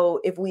 So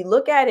if we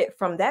look at it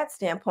from that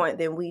standpoint,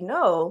 then we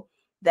know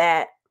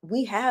that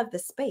we have the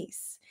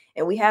space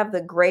and we have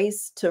the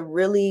grace to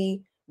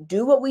really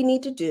do what we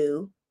need to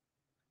do.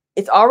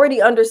 It's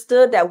already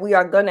understood that we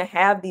are going to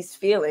have these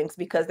feelings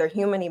because they're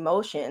human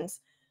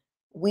emotions.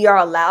 We are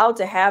allowed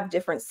to have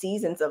different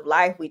seasons of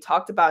life. We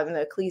talked about in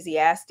the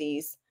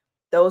Ecclesiastes,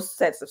 those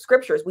sets of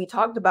scriptures, we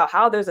talked about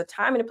how there's a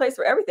time and a place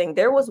for everything.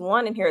 There was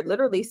one in here, it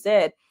literally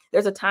said,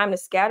 there's a time to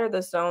scatter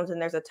the stones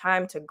and there's a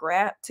time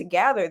to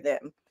gather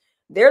them.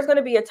 There's going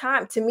to be a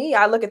time, to me,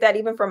 I look at that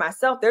even for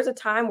myself. There's a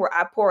time where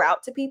I pour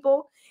out to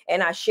people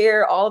and I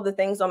share all of the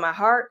things on my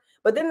heart.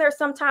 But then there's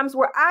some times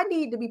where I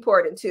need to be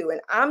poured into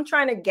and I'm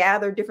trying to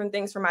gather different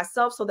things for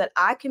myself so that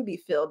I can be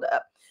filled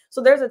up.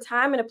 So there's a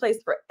time and a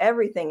place for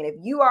everything. And if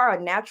you are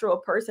a natural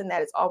person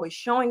that is always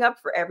showing up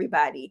for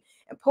everybody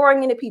and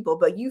pouring into people,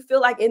 but you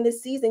feel like in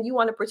this season, you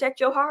want to protect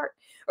your heart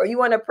or you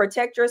want to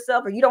protect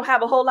yourself or you don't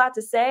have a whole lot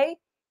to say,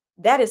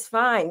 that is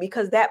fine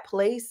because that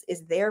place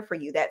is there for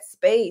you. That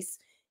space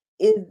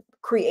is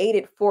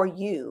created for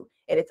you.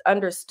 And it's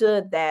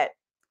understood that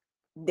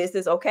this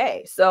is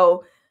okay.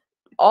 So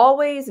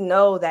always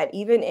know that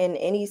even in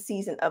any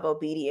season of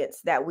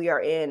obedience that we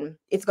are in,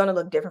 it's going to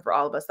look different for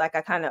all of us. Like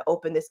I kind of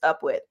opened this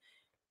up with,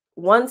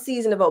 one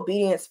season of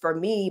obedience for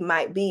me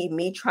might be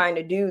me trying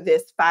to do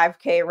this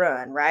 5K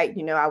run, right?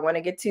 I want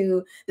to get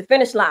to the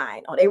finish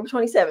line on April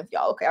 27th,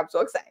 y'all. Okay, I'm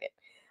so excited.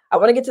 I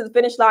want to get to the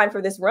finish line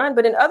for this run,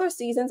 but in other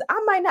seasons, I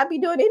might not be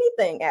doing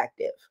anything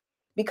active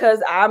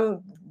because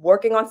I'm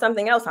working on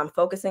something else. I'm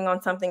focusing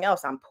on something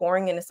else. I'm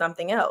pouring into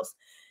something else.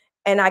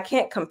 And I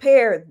can't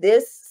compare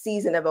this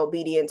season of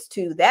obedience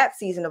to that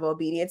season of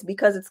obedience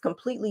because it's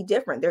completely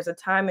different. There's a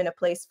time and a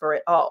place for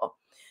it all.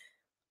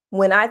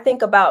 When I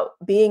think about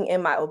being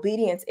in my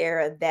obedience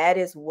era, that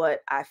is what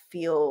I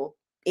feel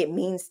it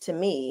means to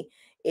me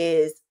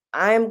is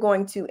I'm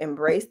going to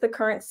embrace the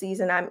current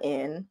season I'm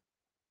in,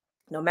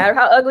 no matter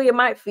how ugly it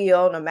might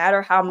feel, no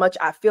matter how much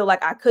I feel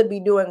like I could be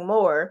doing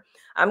more.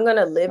 I'm going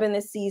to live in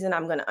this season.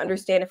 I'm going to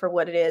understand it for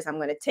what it is. I'm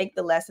going to take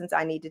the lessons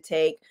I need to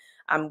take.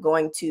 I'm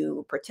going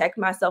to protect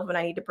myself when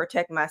I need to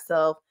protect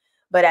myself.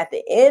 But at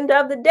the end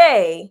of the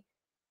day,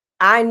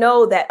 I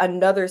know that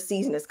another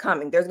season is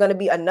coming. There's going to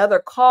be another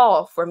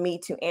call for me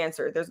to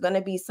answer. There's going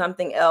to be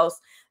something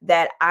else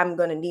that I'm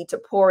going to need to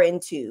pour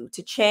into,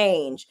 to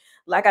change.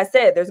 Like I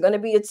said, there's going to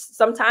be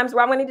some times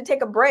where I'm going to need to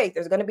take a break.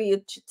 There's going to be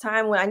a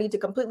time when I need to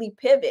completely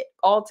pivot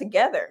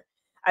altogether.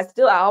 I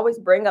always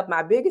bring up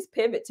my biggest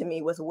pivot to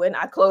me was when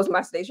I closed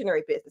my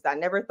stationery business. I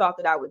never thought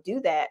that I would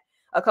do that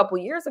a couple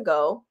years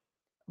ago,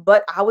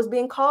 but I was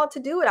being called to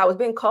do it. I was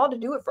being called to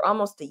do it for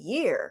almost a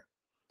year.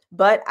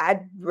 but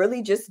I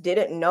really just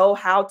didn't know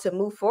how to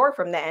move forward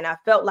from that. And I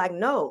felt like,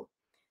 no,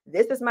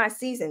 this is my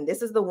season.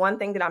 This is the one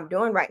thing that I'm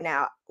doing right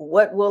now.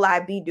 What will I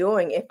be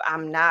doing if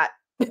I'm not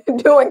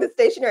doing the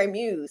Stationary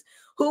Muse?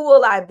 Who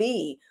will I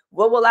be?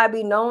 What will I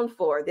be known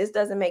for? This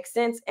doesn't make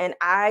sense. And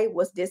I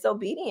was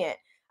disobedient.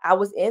 I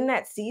was in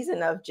that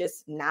season of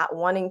just not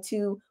wanting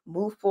to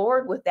move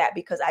forward with that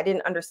because I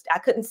didn't understand. I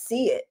couldn't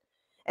see it.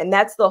 And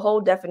that's the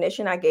whole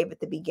definition I gave at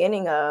the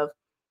beginning of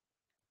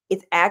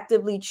it's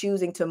actively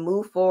choosing to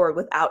move forward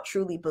without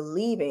truly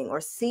believing or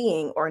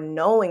seeing or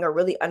knowing or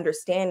really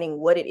understanding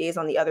what it is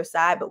on the other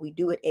side, but we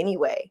do it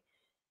anyway.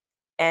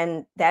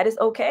 And that is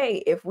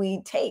okay if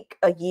we take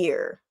a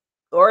year,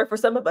 or for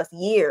some of us,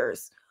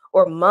 years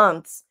or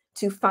months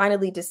to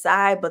finally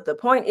decide. But the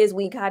point is,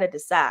 we got to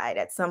decide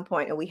at some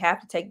point, and we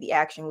have to take the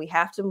action. We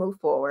have to move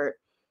forward.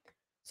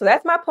 So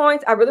that's my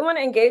points. I really want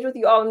to engage with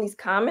you all in these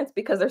comments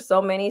because there's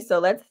so many. So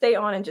let's stay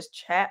on and just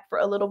chat for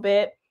a little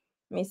bit.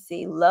 Let me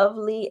see.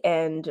 Lovely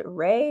and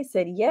Ray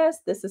said, yes,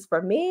 this is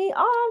for me.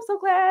 Oh, I'm so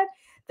glad.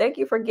 Thank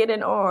you for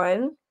getting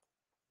on.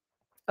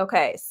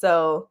 Okay,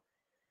 so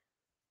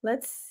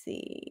let's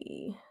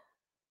see.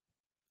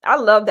 I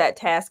love that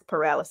task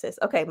paralysis.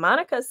 Okay,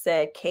 Monica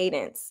said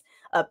cadence,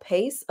 a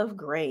pace of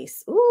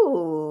grace.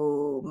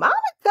 Ooh,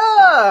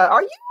 Monica,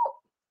 are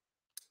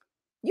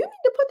you need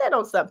to put that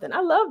on something. I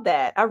love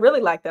that. I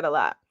really like that a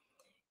lot.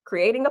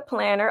 Creating a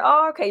planner.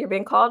 Oh, okay. You're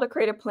being called to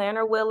create a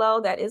planner,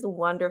 Willow. That is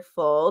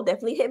wonderful.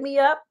 Definitely hit me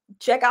up.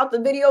 Check out the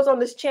videos on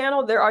this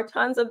channel. There are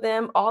tons of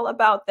them all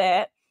about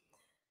that.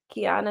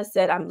 Kiana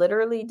said, I'm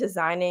literally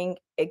designing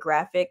a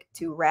graphic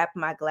to wrap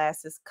my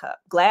glass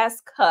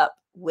cup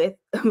with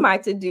my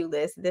to-do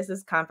list. This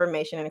is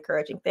confirmation and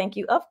encouraging. Thank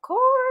you. Of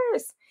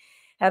course.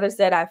 Heather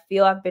said, I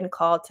feel I've been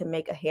called to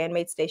make a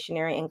handmade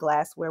stationery and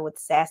glassware with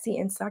sassy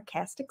and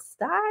sarcastic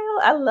style.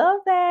 I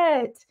love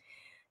that.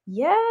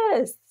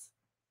 Yes.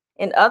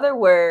 In other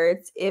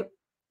words, if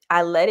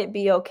I let it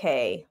be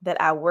okay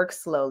that I work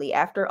slowly.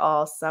 After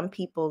all, some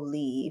people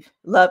leave.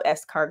 Love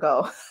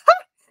escargot.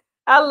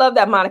 I love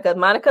that, Monica.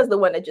 Monica's the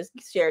one that just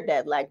shared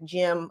that like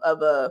gem of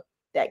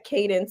that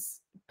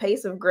cadence,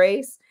 pace of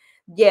grace.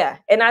 Yeah.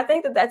 And I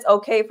think that that's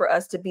okay for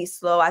us to be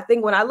slow. I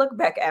think when I look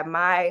back at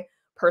my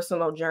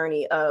personal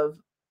journey of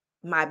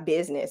my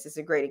business, is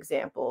a great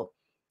example.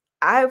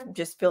 I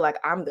just feel like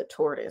I'm the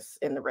tortoise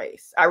in the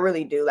race. I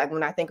really do. Like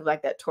when I think of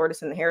like that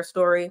tortoise in the hare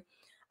story,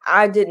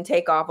 I didn't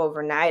take off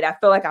overnight. I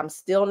feel like I'm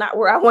still not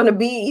where I want to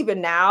be even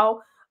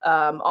now.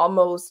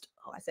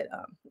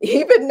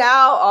 Even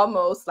now,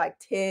 almost like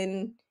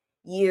 10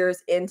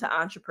 years into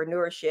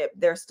entrepreneurship,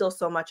 there's still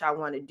so much I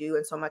want to do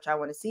and so much I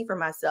want to see for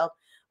myself.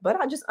 But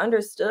I just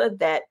understood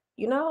that,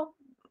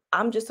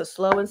 I'm just a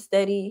slow and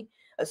steady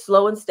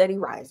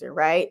riser,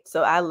 right?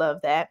 So I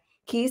love that.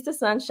 Keys to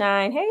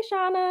Sunshine. Hey,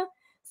 Shauna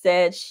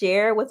said,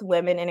 share with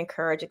women and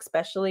encourage,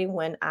 especially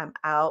when I'm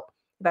out.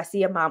 If I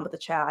see a mom with a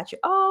child,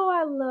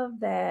 I love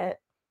that.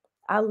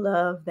 I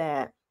love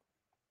that.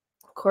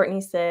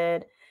 Courtney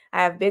said,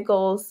 I have big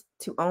goals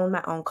to own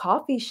my own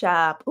coffee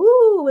shop.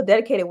 Ooh, with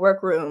dedicated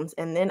workrooms.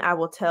 And then I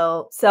will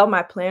sell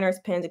my planners,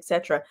 pens,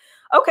 etc.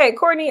 Okay,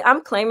 Courtney,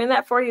 I'm claiming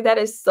that for you. That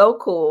is so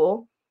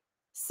cool.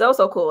 So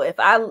cool. If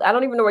I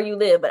don't even know where you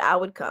live, but I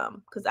would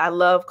come because I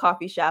love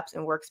coffee shops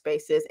and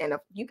workspaces. And if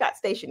you got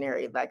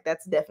stationery, like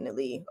that's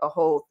definitely a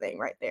whole thing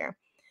right there.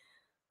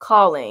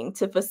 Calling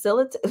to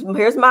facilitate,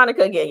 here's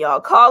Monica again,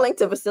 y'all. Calling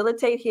to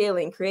facilitate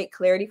healing, create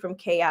clarity from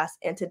chaos,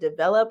 and to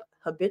develop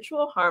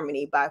habitual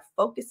harmony by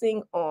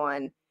focusing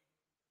on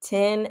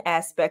 10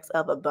 aspects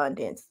of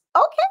abundance.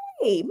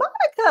 Okay,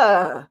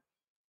 Monica.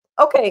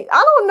 Okay,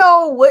 I don't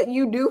know what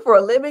you do for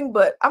a living,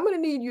 but I'm going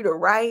to need you to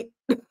write.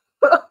 I'm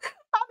going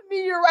to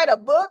need you to write a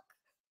book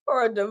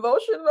or a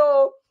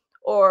devotional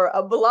or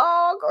a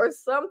blog or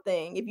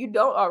something if you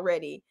don't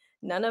already.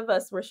 None of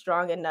us were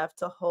strong enough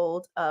to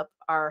hold up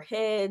our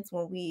heads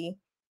when we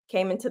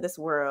came into this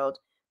world.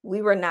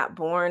 We were not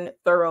born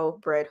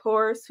thoroughbred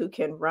horse who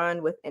can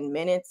run within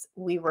minutes.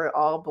 We were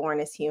all born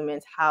as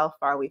humans. How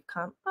far we've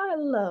come. I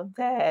love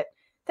that.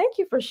 Thank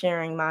you for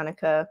sharing,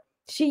 Monica.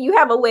 You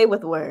have a way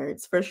with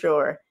words for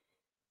sure.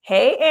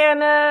 Hey,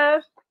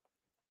 Anna.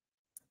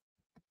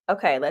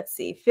 Okay, let's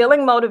see.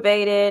 Feeling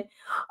motivated.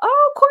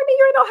 Oh, Courtney,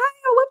 you're in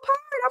Ohio. What part?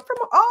 I'm from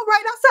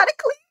right outside of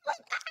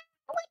Cleveland.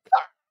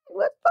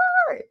 What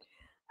part?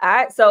 All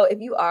right. So if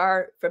you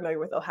are familiar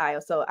with Ohio,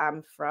 so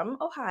I'm from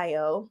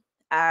Ohio.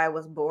 I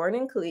was born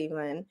in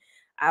Cleveland.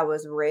 I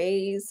was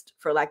raised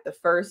for like the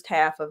first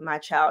half of my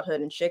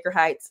childhood in Shaker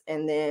Heights.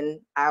 And then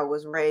I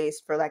was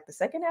raised for like the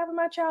second half of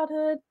my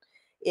childhood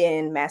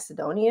in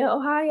Macedonia,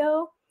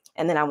 Ohio.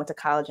 And then I went to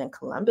college in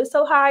Columbus,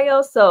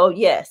 Ohio. So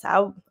yes,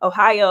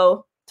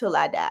 Ohio till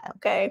I die.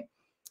 Okay.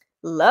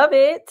 Love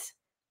it.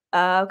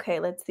 Okay,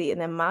 let's see. And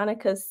then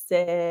Monica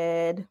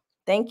said,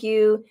 thank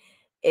you.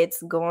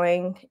 It's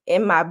going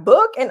in my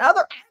book and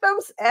other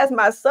items as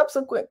my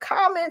subsequent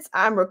comments.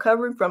 I'm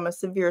recovering from a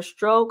severe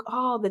stroke.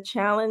 Oh, the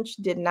challenge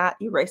did not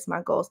erase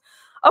my goals.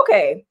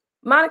 Okay,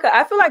 Monica,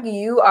 I feel like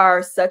you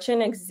are such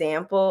an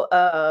example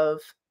of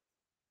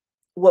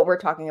what we're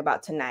talking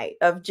about tonight,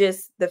 of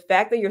just the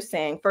fact that you're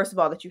saying, first of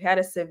all, that you had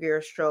a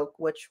severe stroke,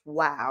 which,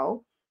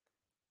 wow,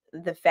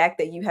 the fact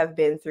that you have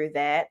been through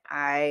that.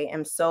 I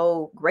am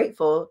so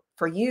grateful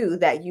for you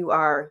that you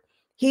are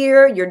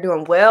here, you're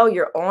doing well,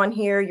 you're on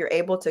here, you're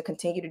able to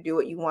continue to do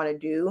what you want to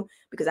do,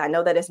 because I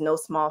know that it's no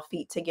small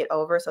feat to get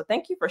over. So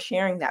thank you for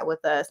sharing that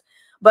with us.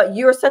 But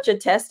you're such a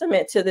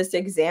testament to this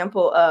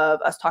example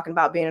of us talking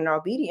about being in our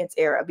obedience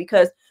era,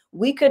 because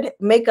we could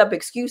make up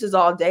excuses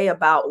all day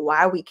about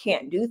why we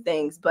can't do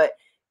things. But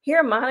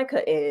here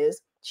Monica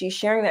is, she's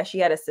sharing that she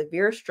had a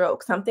severe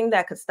stroke, something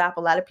that could stop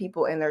a lot of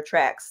people in their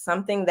tracks,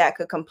 something that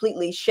could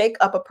completely shake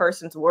up a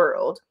person's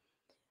world.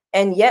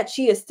 And yet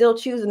she is still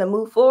choosing to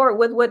move forward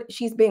with what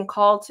she's being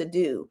called to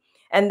do.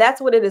 And that's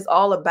what it is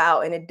all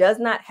about. And it does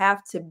not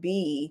have to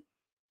be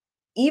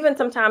even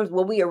sometimes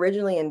what we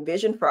originally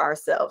envisioned for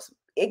ourselves.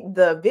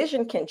 The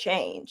vision can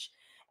change.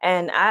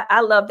 And I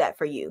love that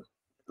for you.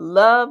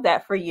 Love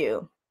that for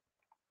you.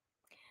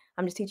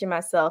 I'm just teaching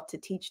myself to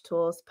teach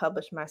tools,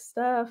 publish my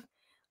stuff.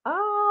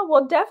 Oh,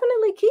 well,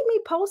 definitely keep me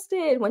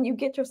posted when you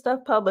get your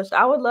stuff published.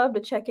 I would love to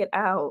check it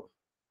out.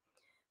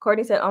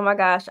 Courtney said, oh my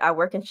gosh, I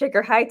work in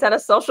Shaker Heights at a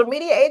social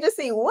media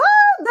agency. What?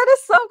 That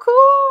is so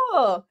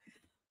cool.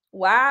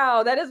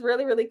 Wow, that is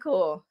really, really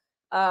cool.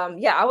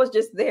 Yeah, I was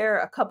just there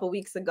a couple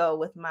weeks ago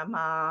with my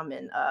mom,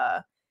 and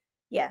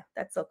yeah,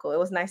 that's so cool. It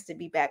was nice to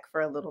be back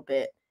for a little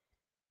bit.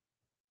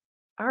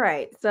 All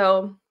right,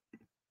 so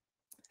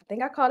I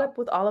think I caught up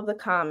with all of the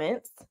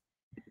comments.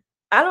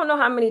 I don't know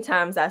how many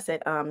times I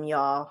said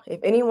y'all. If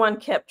anyone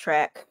kept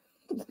track,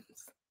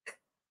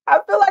 I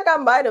feel like I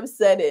might have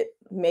said it.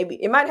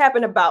 Maybe it might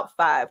happen about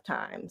 5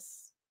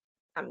 times,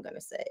 I'm gonna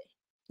say,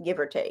 give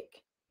or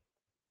take.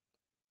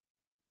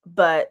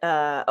 But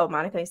oh,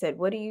 Monica, you said,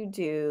 what do you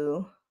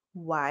do?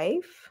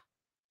 Wife,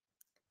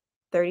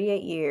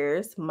 38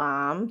 years,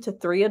 mom to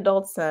 3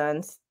 adult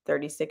sons,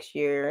 36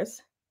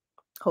 years,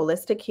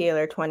 holistic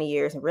healer, 20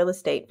 years, and real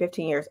estate,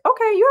 15 years.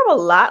 Okay, you have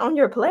a lot on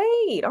your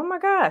plate. Oh my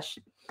gosh.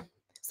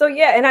 So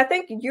yeah, and I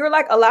think you're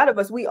like a lot of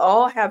us, we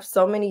all have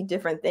so many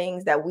different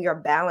things that we are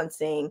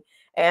balancing.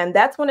 And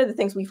that's one of the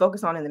things we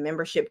focus on in the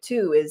membership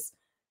too, is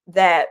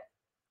that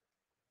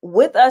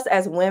with us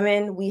as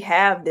women, we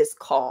have this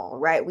call,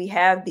 right? We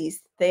have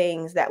these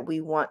things that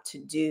we want to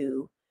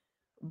do,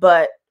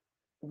 but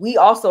we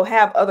also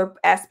have other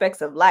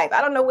aspects of life.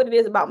 I don't know what it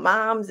is about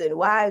moms and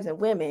wives and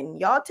women.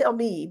 Y'all tell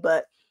me,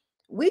 but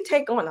we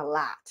take on a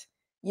lot.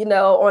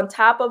 On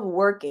top of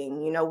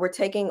working, we're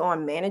taking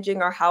on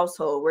managing our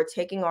household. We're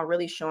taking on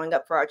really showing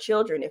up for our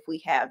children if we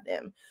have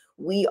them.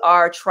 We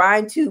are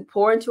trying to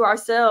pour into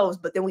ourselves,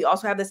 but then we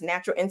also have this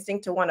natural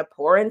instinct to want to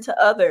pour into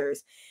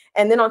others.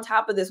 And then on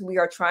top of this, we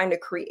are trying to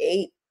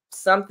create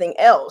something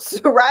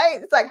else, right?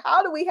 It's like,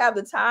 how do we have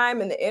the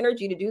time and the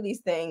energy to do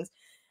these things?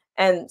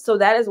 And so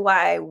that is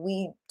why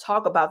we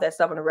talk about that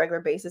stuff on a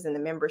regular basis in the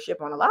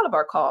membership on a lot of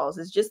our calls.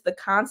 Is just the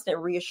constant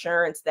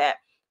reassurance that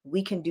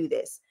we can do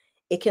this.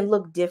 It can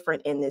look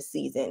different in this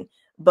season,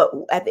 but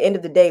at the end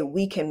of the day,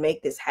 we can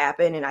make this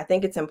happen. And I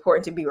think it's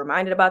important to be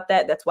reminded about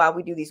that. That's why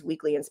we do these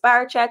weekly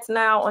Inspire chats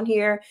now on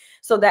here,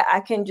 so that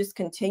I can just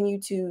continue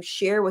to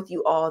share with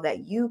you all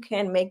that you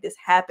can make this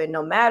happen,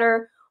 no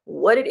matter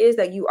what it is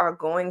that you are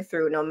going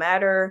through, no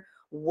matter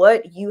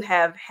what you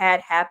have had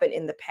happen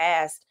in the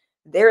past.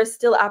 There is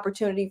still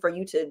opportunity for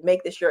you to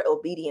make this your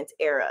obedience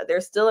era.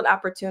 There's still an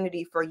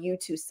opportunity for you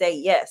to say,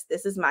 yes,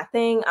 this is my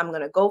thing. I'm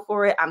going to go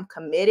for it. I'm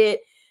committed.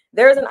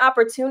 There's an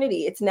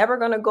opportunity. It's never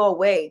going to go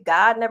away.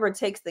 God never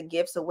takes the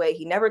gifts away.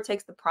 He never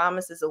takes the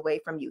promises away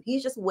from you.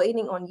 He's just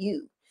waiting on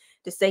you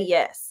to say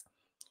yes.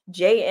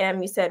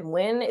 JM, you said,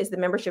 when is the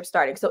membership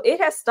starting? So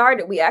it has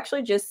started. We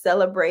actually just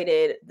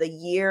celebrated the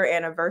year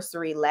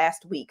anniversary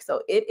last week.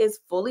 So it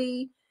is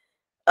fully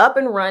up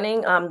and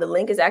running. The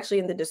link is actually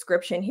in the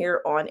description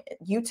here on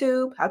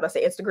YouTube. I was about to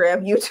say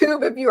Instagram,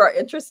 YouTube. If you are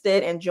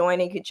interested in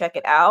joining, you can check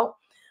it out.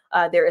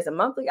 There is a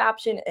monthly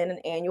option and an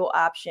annual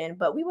option,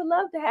 but we would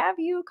love to have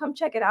you come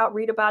check it out.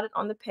 Read about it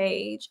on the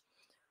page.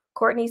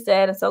 Courtney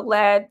said, I'm so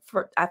glad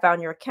I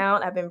found your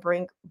account. I've been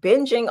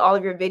binging all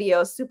of your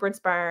videos. Super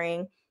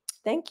inspiring.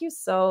 Thank you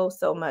so,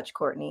 so much,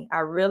 Courtney. I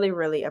really,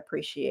 really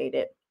appreciate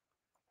it.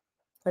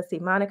 Let's see.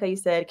 Monica, you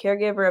said,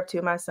 caregiver of 2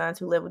 of my sons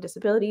who live with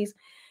disabilities.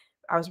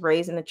 I was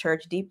raised in the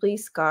church, deeply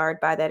scarred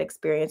by that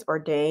experience,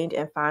 ordained,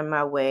 and find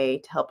my way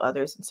to help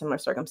others in similar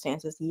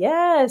circumstances.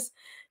 Yes.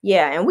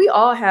 Yeah. And we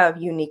all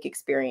have unique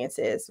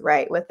experiences,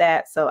 right, with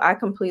that. So I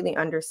completely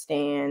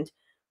understand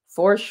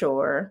for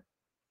sure.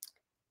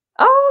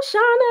 Oh,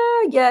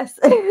 Shauna. Yes.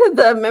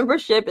 The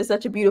membership is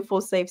such a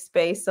beautiful, safe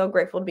space. So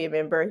grateful to be a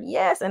member.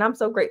 Yes. And I'm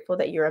so grateful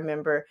that you're a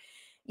member.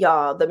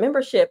 Y'all, the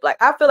membership, like,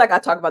 I feel like I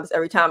talk about this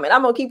every time, and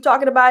I'm going to keep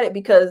talking about it,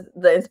 because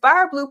the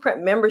Inspire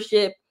Blueprint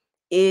membership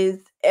is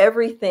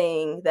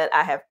everything that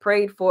I have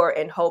prayed for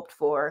and hoped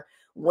for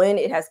when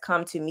it has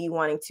come to me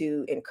wanting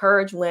to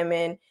encourage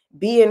women,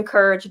 be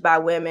encouraged by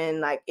women.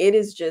 Like, it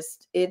is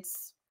just,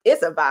 it's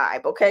a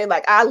vibe. Okay.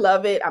 Like, I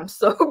love it. I'm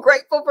so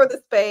grateful for the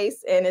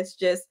space, and it's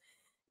just,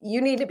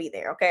 you need to be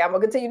there. Okay. I'm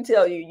gonna continue to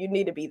tell you, you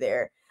need to be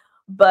there.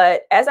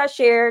 But as I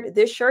shared,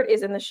 this shirt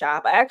is in the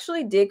shop. I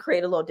actually did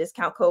create a little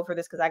discount code for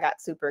this because I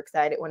got super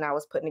excited when I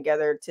was putting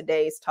together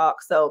today's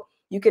talk. So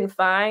you can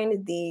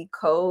find the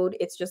code.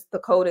 It's just the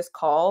code is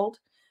called.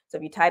 So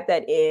if you type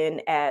that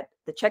in at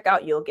the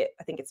checkout, you'll get,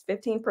 I think it's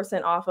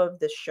 15% off of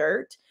the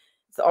shirt.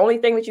 It's the only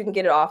thing that you can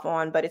get it off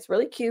on, but it's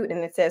really cute.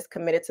 And it says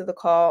committed to the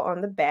call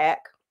on the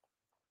back.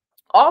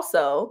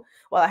 Also,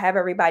 while I have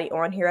everybody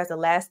on here, as a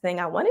last thing,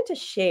 I wanted to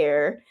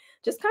share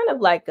just kind of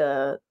like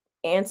a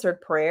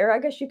answered prayer, I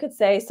guess you could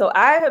say. So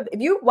I have, if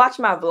you watch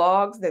my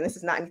vlogs, then this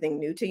is not anything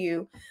new to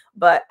you,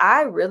 but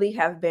I really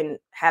have been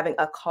having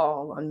a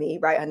call on me,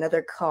 right?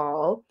 Another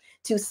call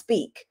to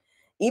speak.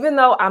 Even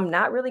though I'm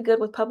not really good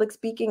with public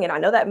speaking, and I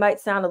know that might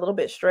sound a little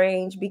bit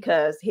strange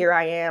because here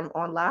I am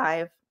on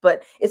live,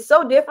 but it's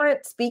so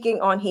different speaking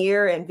on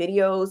here and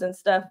videos and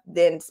stuff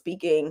than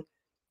speaking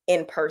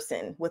in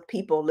person with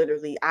people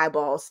literally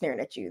eyeballs staring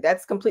at you.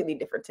 That's completely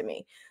different to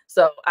me.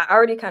 So I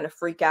already kind of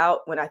freak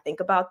out when I think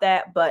about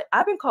that, but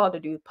I've been called to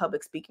do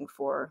public speaking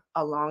for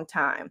a long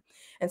time.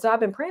 And so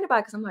I've been praying about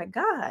it because I'm like,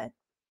 God,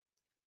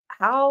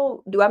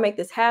 how do I make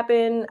this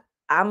happen?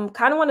 I'm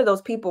kind of one of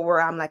those people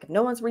where I'm like, if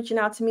no one's reaching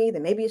out to me,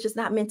 then maybe it's just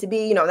not meant to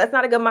be. That's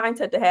not a good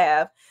mindset to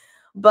have.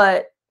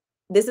 But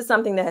this is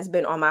something that has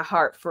been on my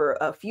heart for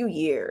a few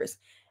years.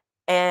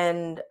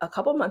 And a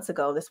couple months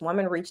ago, this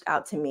woman reached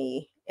out to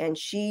me, and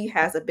she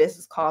has a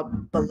business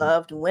called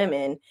Beloved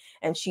Women,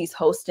 and she's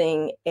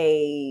hosting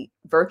a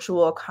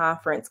virtual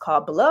conference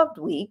called Beloved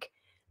Week,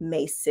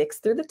 May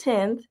 6th through the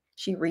 10th.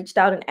 She reached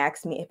out and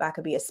asked me if I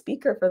could be a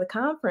speaker for the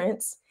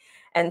conference.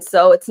 And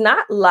so it's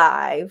not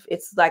live.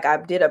 It's like I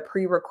did a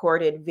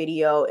pre-recorded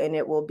video, and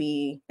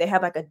they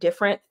have like a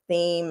different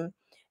theme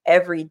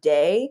every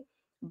day.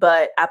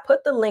 But I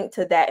put the link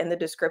to that in the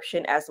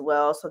description as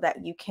well so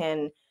that you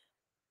can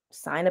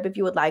sign up if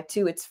you would like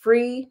to. It's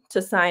free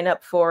to sign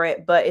up for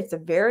it, but it's a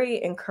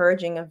very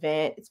encouraging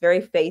event. It's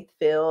very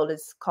faith-filled.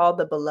 It's called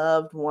the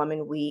Beloved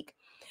Woman Week.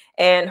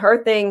 And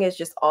her thing is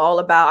just all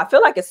about, I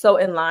feel like it's so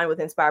in line with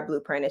Inspire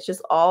Blueprint. It's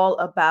just all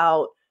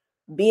about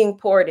being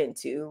poured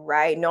into,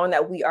 right? Knowing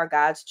that we are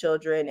God's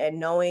children and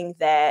knowing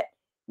that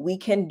we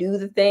can do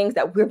the things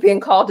that we're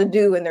being called to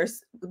do. And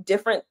there's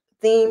different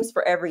themes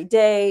for every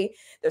day.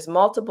 There's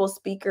multiple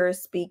speakers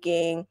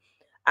speaking.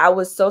 I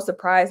was so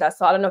surprised. I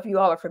don't know if you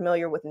all are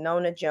familiar with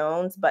Nona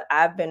Jones, but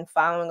I've been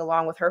following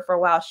along with her for a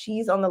while.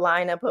 She's on the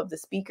lineup of the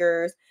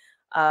speakers.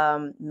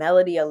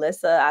 Melody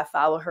Alyssa, I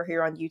follow her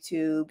here on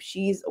YouTube.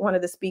 She's one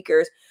of the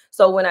speakers.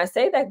 So when I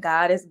say that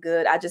God is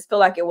good, I just feel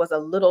like it was a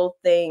little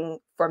thing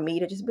for me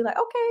to just be like,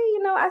 okay,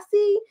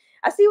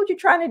 I see what you're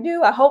trying to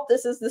do. I hope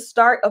this is the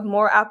start of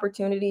more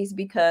opportunities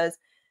because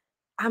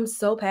I'm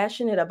so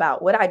passionate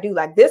about what I do.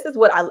 Like, this is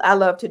what I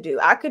love to do.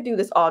 I could do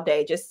this all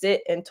day, just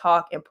sit and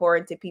talk and pour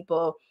into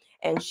people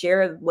and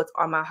share what's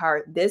on my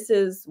heart. This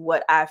is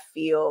what I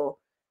feel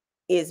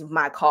is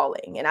my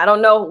calling. And I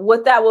don't know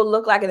what that will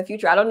look like in the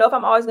future. I don't know if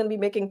I'm always going to be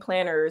making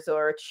planners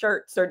or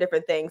shirts or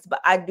different things, but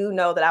I do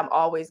know that I'm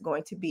always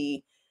going to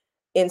be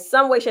in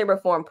some way, shape, or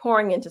form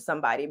pouring into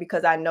somebody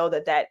because I know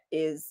that that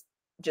is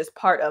just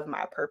part of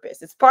my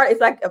purpose. It's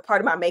like a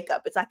part of my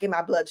makeup. It's like in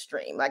my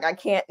bloodstream. Like, I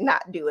can't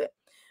not do it,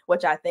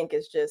 which I think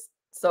is just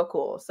so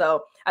cool.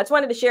 So I just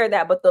wanted to share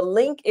that, but the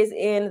link is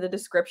in the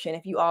description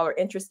if you all are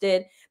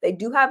interested. They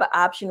do have an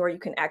option where you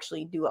can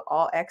actually do an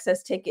all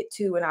access ticket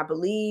too. And I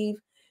believe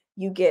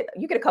you get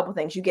a couple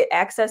things. You get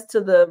access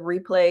to the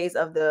replays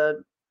of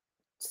the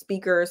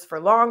speakers for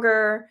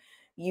longer.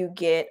 You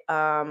get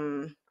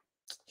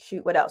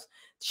what else?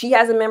 She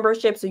has a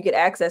membership, so you get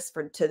access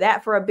to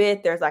that for a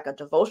bit. There's like a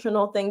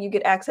devotional thing you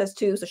get access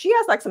to. So she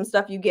has like some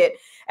stuff you get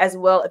as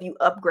well if you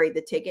upgrade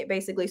the ticket,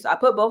 basically. So I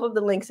put both of the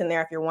links in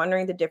there if you're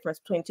wondering the difference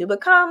between two. But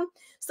come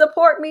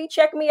support me,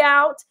 check me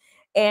out.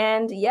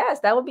 And yes,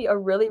 that will be a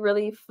really,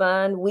 really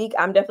fun week.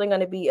 I'm definitely going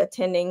to be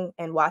attending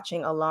and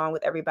watching along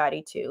with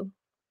everybody too.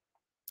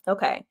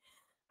 Okay.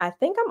 I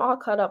think I'm all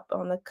caught up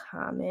on the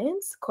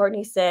comments.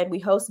 Courtney said, we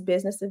host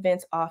business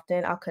events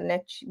often. I'll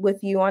connect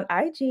with you on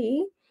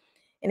IG.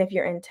 And if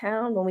you're in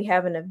town when we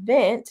have an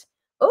event,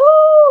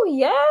 oh,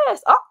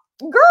 yes. Oh,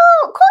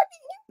 girl, Courtney,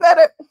 you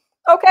better.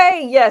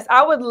 Okay, yes,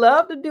 I would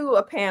love to do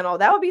a panel.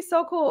 That would be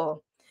so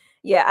cool.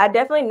 Yeah, I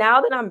definitely, now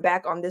that I'm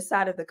back on this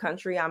side of the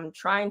country, I'm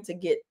trying to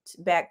get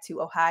back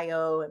to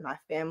Ohio and my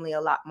family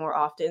a lot more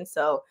often.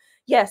 So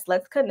yes,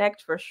 let's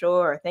connect for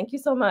sure. Thank you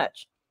so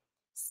much.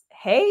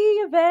 Hey,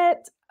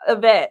 Yvette.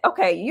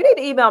 Okay, you need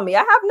to email me. I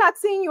have not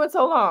seen you in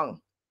so long.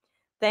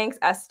 Thanks.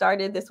 I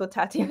started this with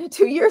Tatiana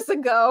 2 years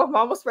ago. I'm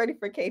almost ready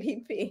for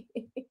KDP.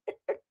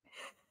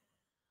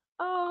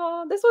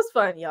 Oh, this was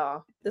fun,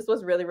 y'all. This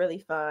was really, really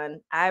fun.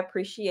 I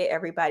appreciate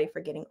everybody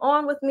for getting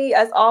on with me,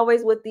 as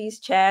always, with these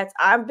chats.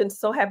 I've been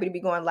so happy to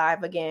be going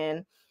live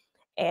again.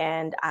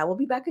 And I will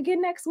be back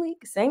again next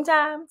week. Same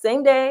time,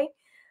 same day.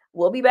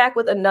 We'll be back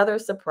with another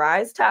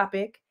surprise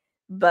topic.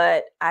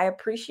 But I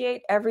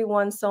appreciate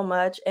everyone so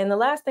much. And the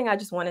last thing I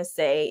just want to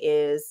say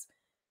is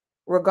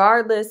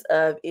regardless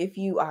of if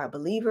you are a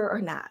believer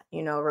or not,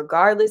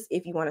 regardless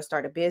if you want to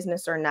start a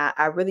business or not,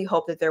 I really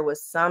hope that there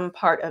was some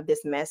part of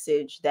this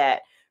message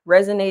that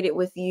resonated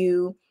with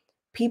you.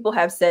 People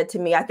have said to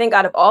me, I think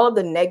out of all of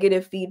the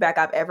negative feedback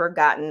I've ever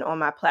gotten on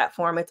my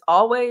platform, it's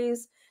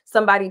always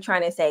somebody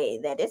trying to say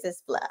that this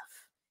is fluff.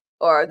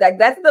 Or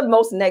that's the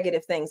most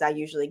negative things I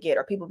usually get.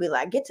 Or people be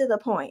like, get to the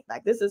point,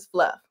 like this is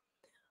fluff.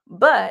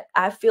 But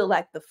I feel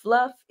like the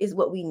fluff is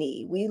what we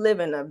need. We live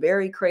in a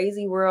very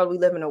crazy world. We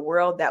live in a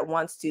world that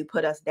wants to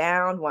put us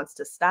down, wants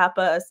to stop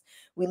us.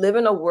 We live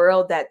in a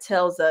world that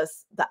tells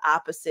us the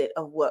opposite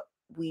of what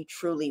we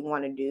truly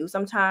want to do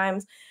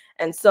sometimes.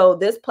 And so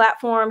this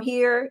platform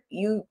here,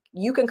 you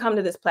can come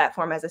to this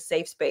platform as a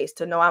safe space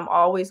to know I'm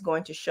always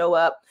going to show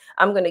up.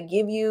 I'm going to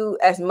give you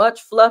as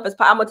much fluff as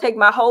possible. I'm going to take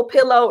my whole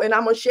pillow and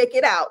I'm going to shake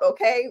it out,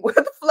 okay?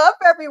 With fluff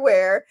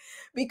everywhere,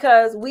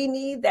 because we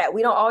need that.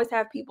 We don't always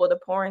have people to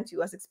pour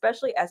into us,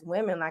 especially as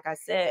women. Like I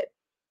said,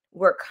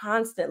 we're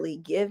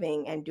constantly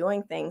giving and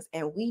doing things,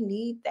 and we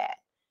need that.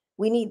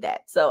 We need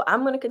that. So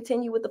I'm going to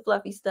continue with the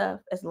fluffy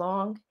stuff as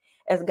long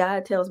as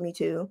God tells me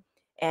to.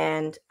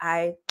 And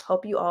I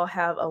hope you all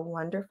have a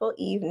wonderful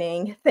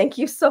evening. Thank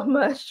you so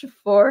much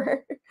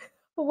for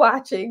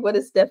watching. What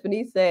does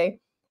Stephanie say?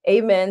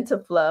 Amen to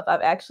fluff. I've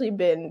actually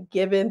been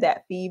given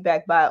that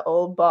feedback by an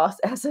old boss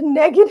as a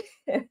negative.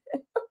 Man,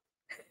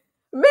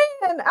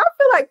 I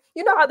feel like,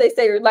 you know how they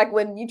say, like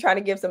when you try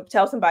to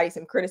tell somebody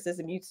some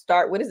criticism, you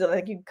start, what is it,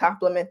 like you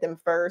compliment them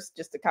first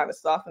just to kind of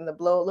soften the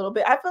blow a little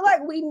bit. I feel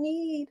like we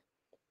need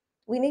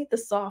the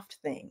soft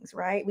things,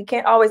 right? We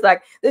can't always,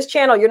 like, this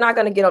channel, you're not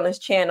going to get on this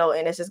channel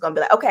and it's just going to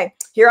be like, okay,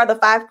 here are the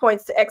 5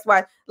 points to X,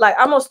 Y. Like,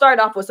 I'm going to start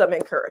off with some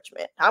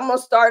encouragement. I'm going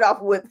to start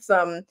off with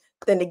something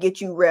to get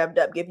you revved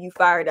up, get you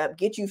fired up,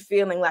 get you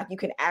feeling like you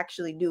can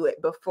actually do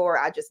it before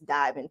I just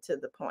dive into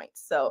the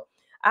points. So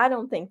I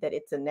don't think that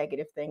it's a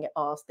negative thing at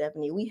all,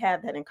 Stephanie. We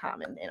have that in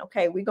common then.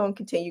 Okay, we're going to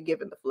continue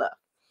giving the fluff.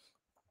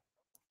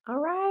 All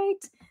right.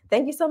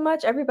 Thank you so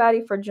much,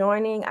 everybody, for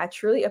joining. I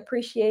truly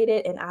appreciate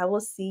it. And I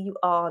will see you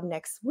all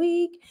next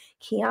week.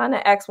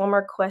 Kiana asked one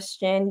more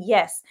question.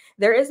 Yes,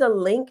 there is a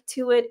link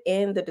to it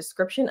in the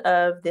description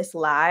of this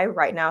live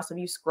right now. So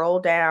if you scroll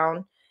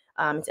down,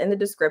 it's in the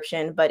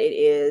description, but it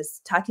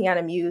is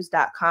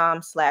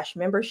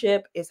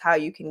TatianaMuse.com/membership is how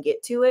you can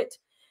get to it.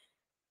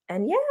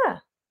 And yeah,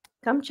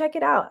 come check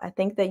it out. I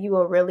think that you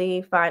will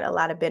really find a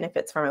lot of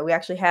benefits from it. We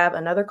actually have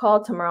another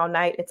call tomorrow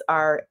night. It's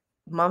our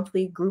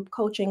monthly group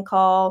coaching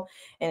call,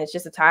 and it's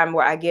just a time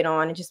where I get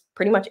on and just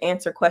pretty much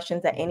answer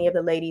questions that any of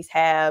the ladies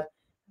have,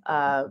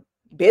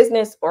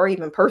 business or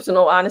even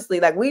personal.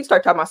 Honestly, like, we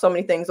start talking about so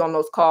many things on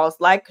those calls.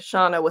 Like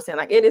Shauna was saying,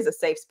 like, it is a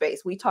safe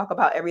space. We talk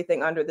about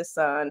everything under the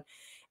sun,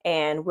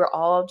 and we're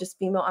all just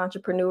female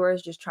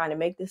entrepreneurs just trying to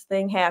make this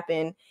thing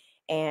happen,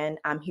 and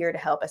I'm here to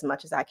help as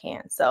much as I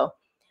can. So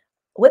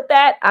with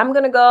that, I'm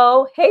going to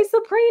go. Hey,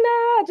 Sabrina,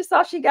 I just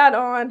saw she got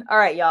on. All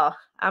right, y'all,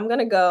 I'm going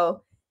to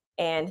go.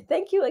 And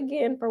thank you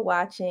again for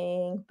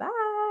watching. Bye.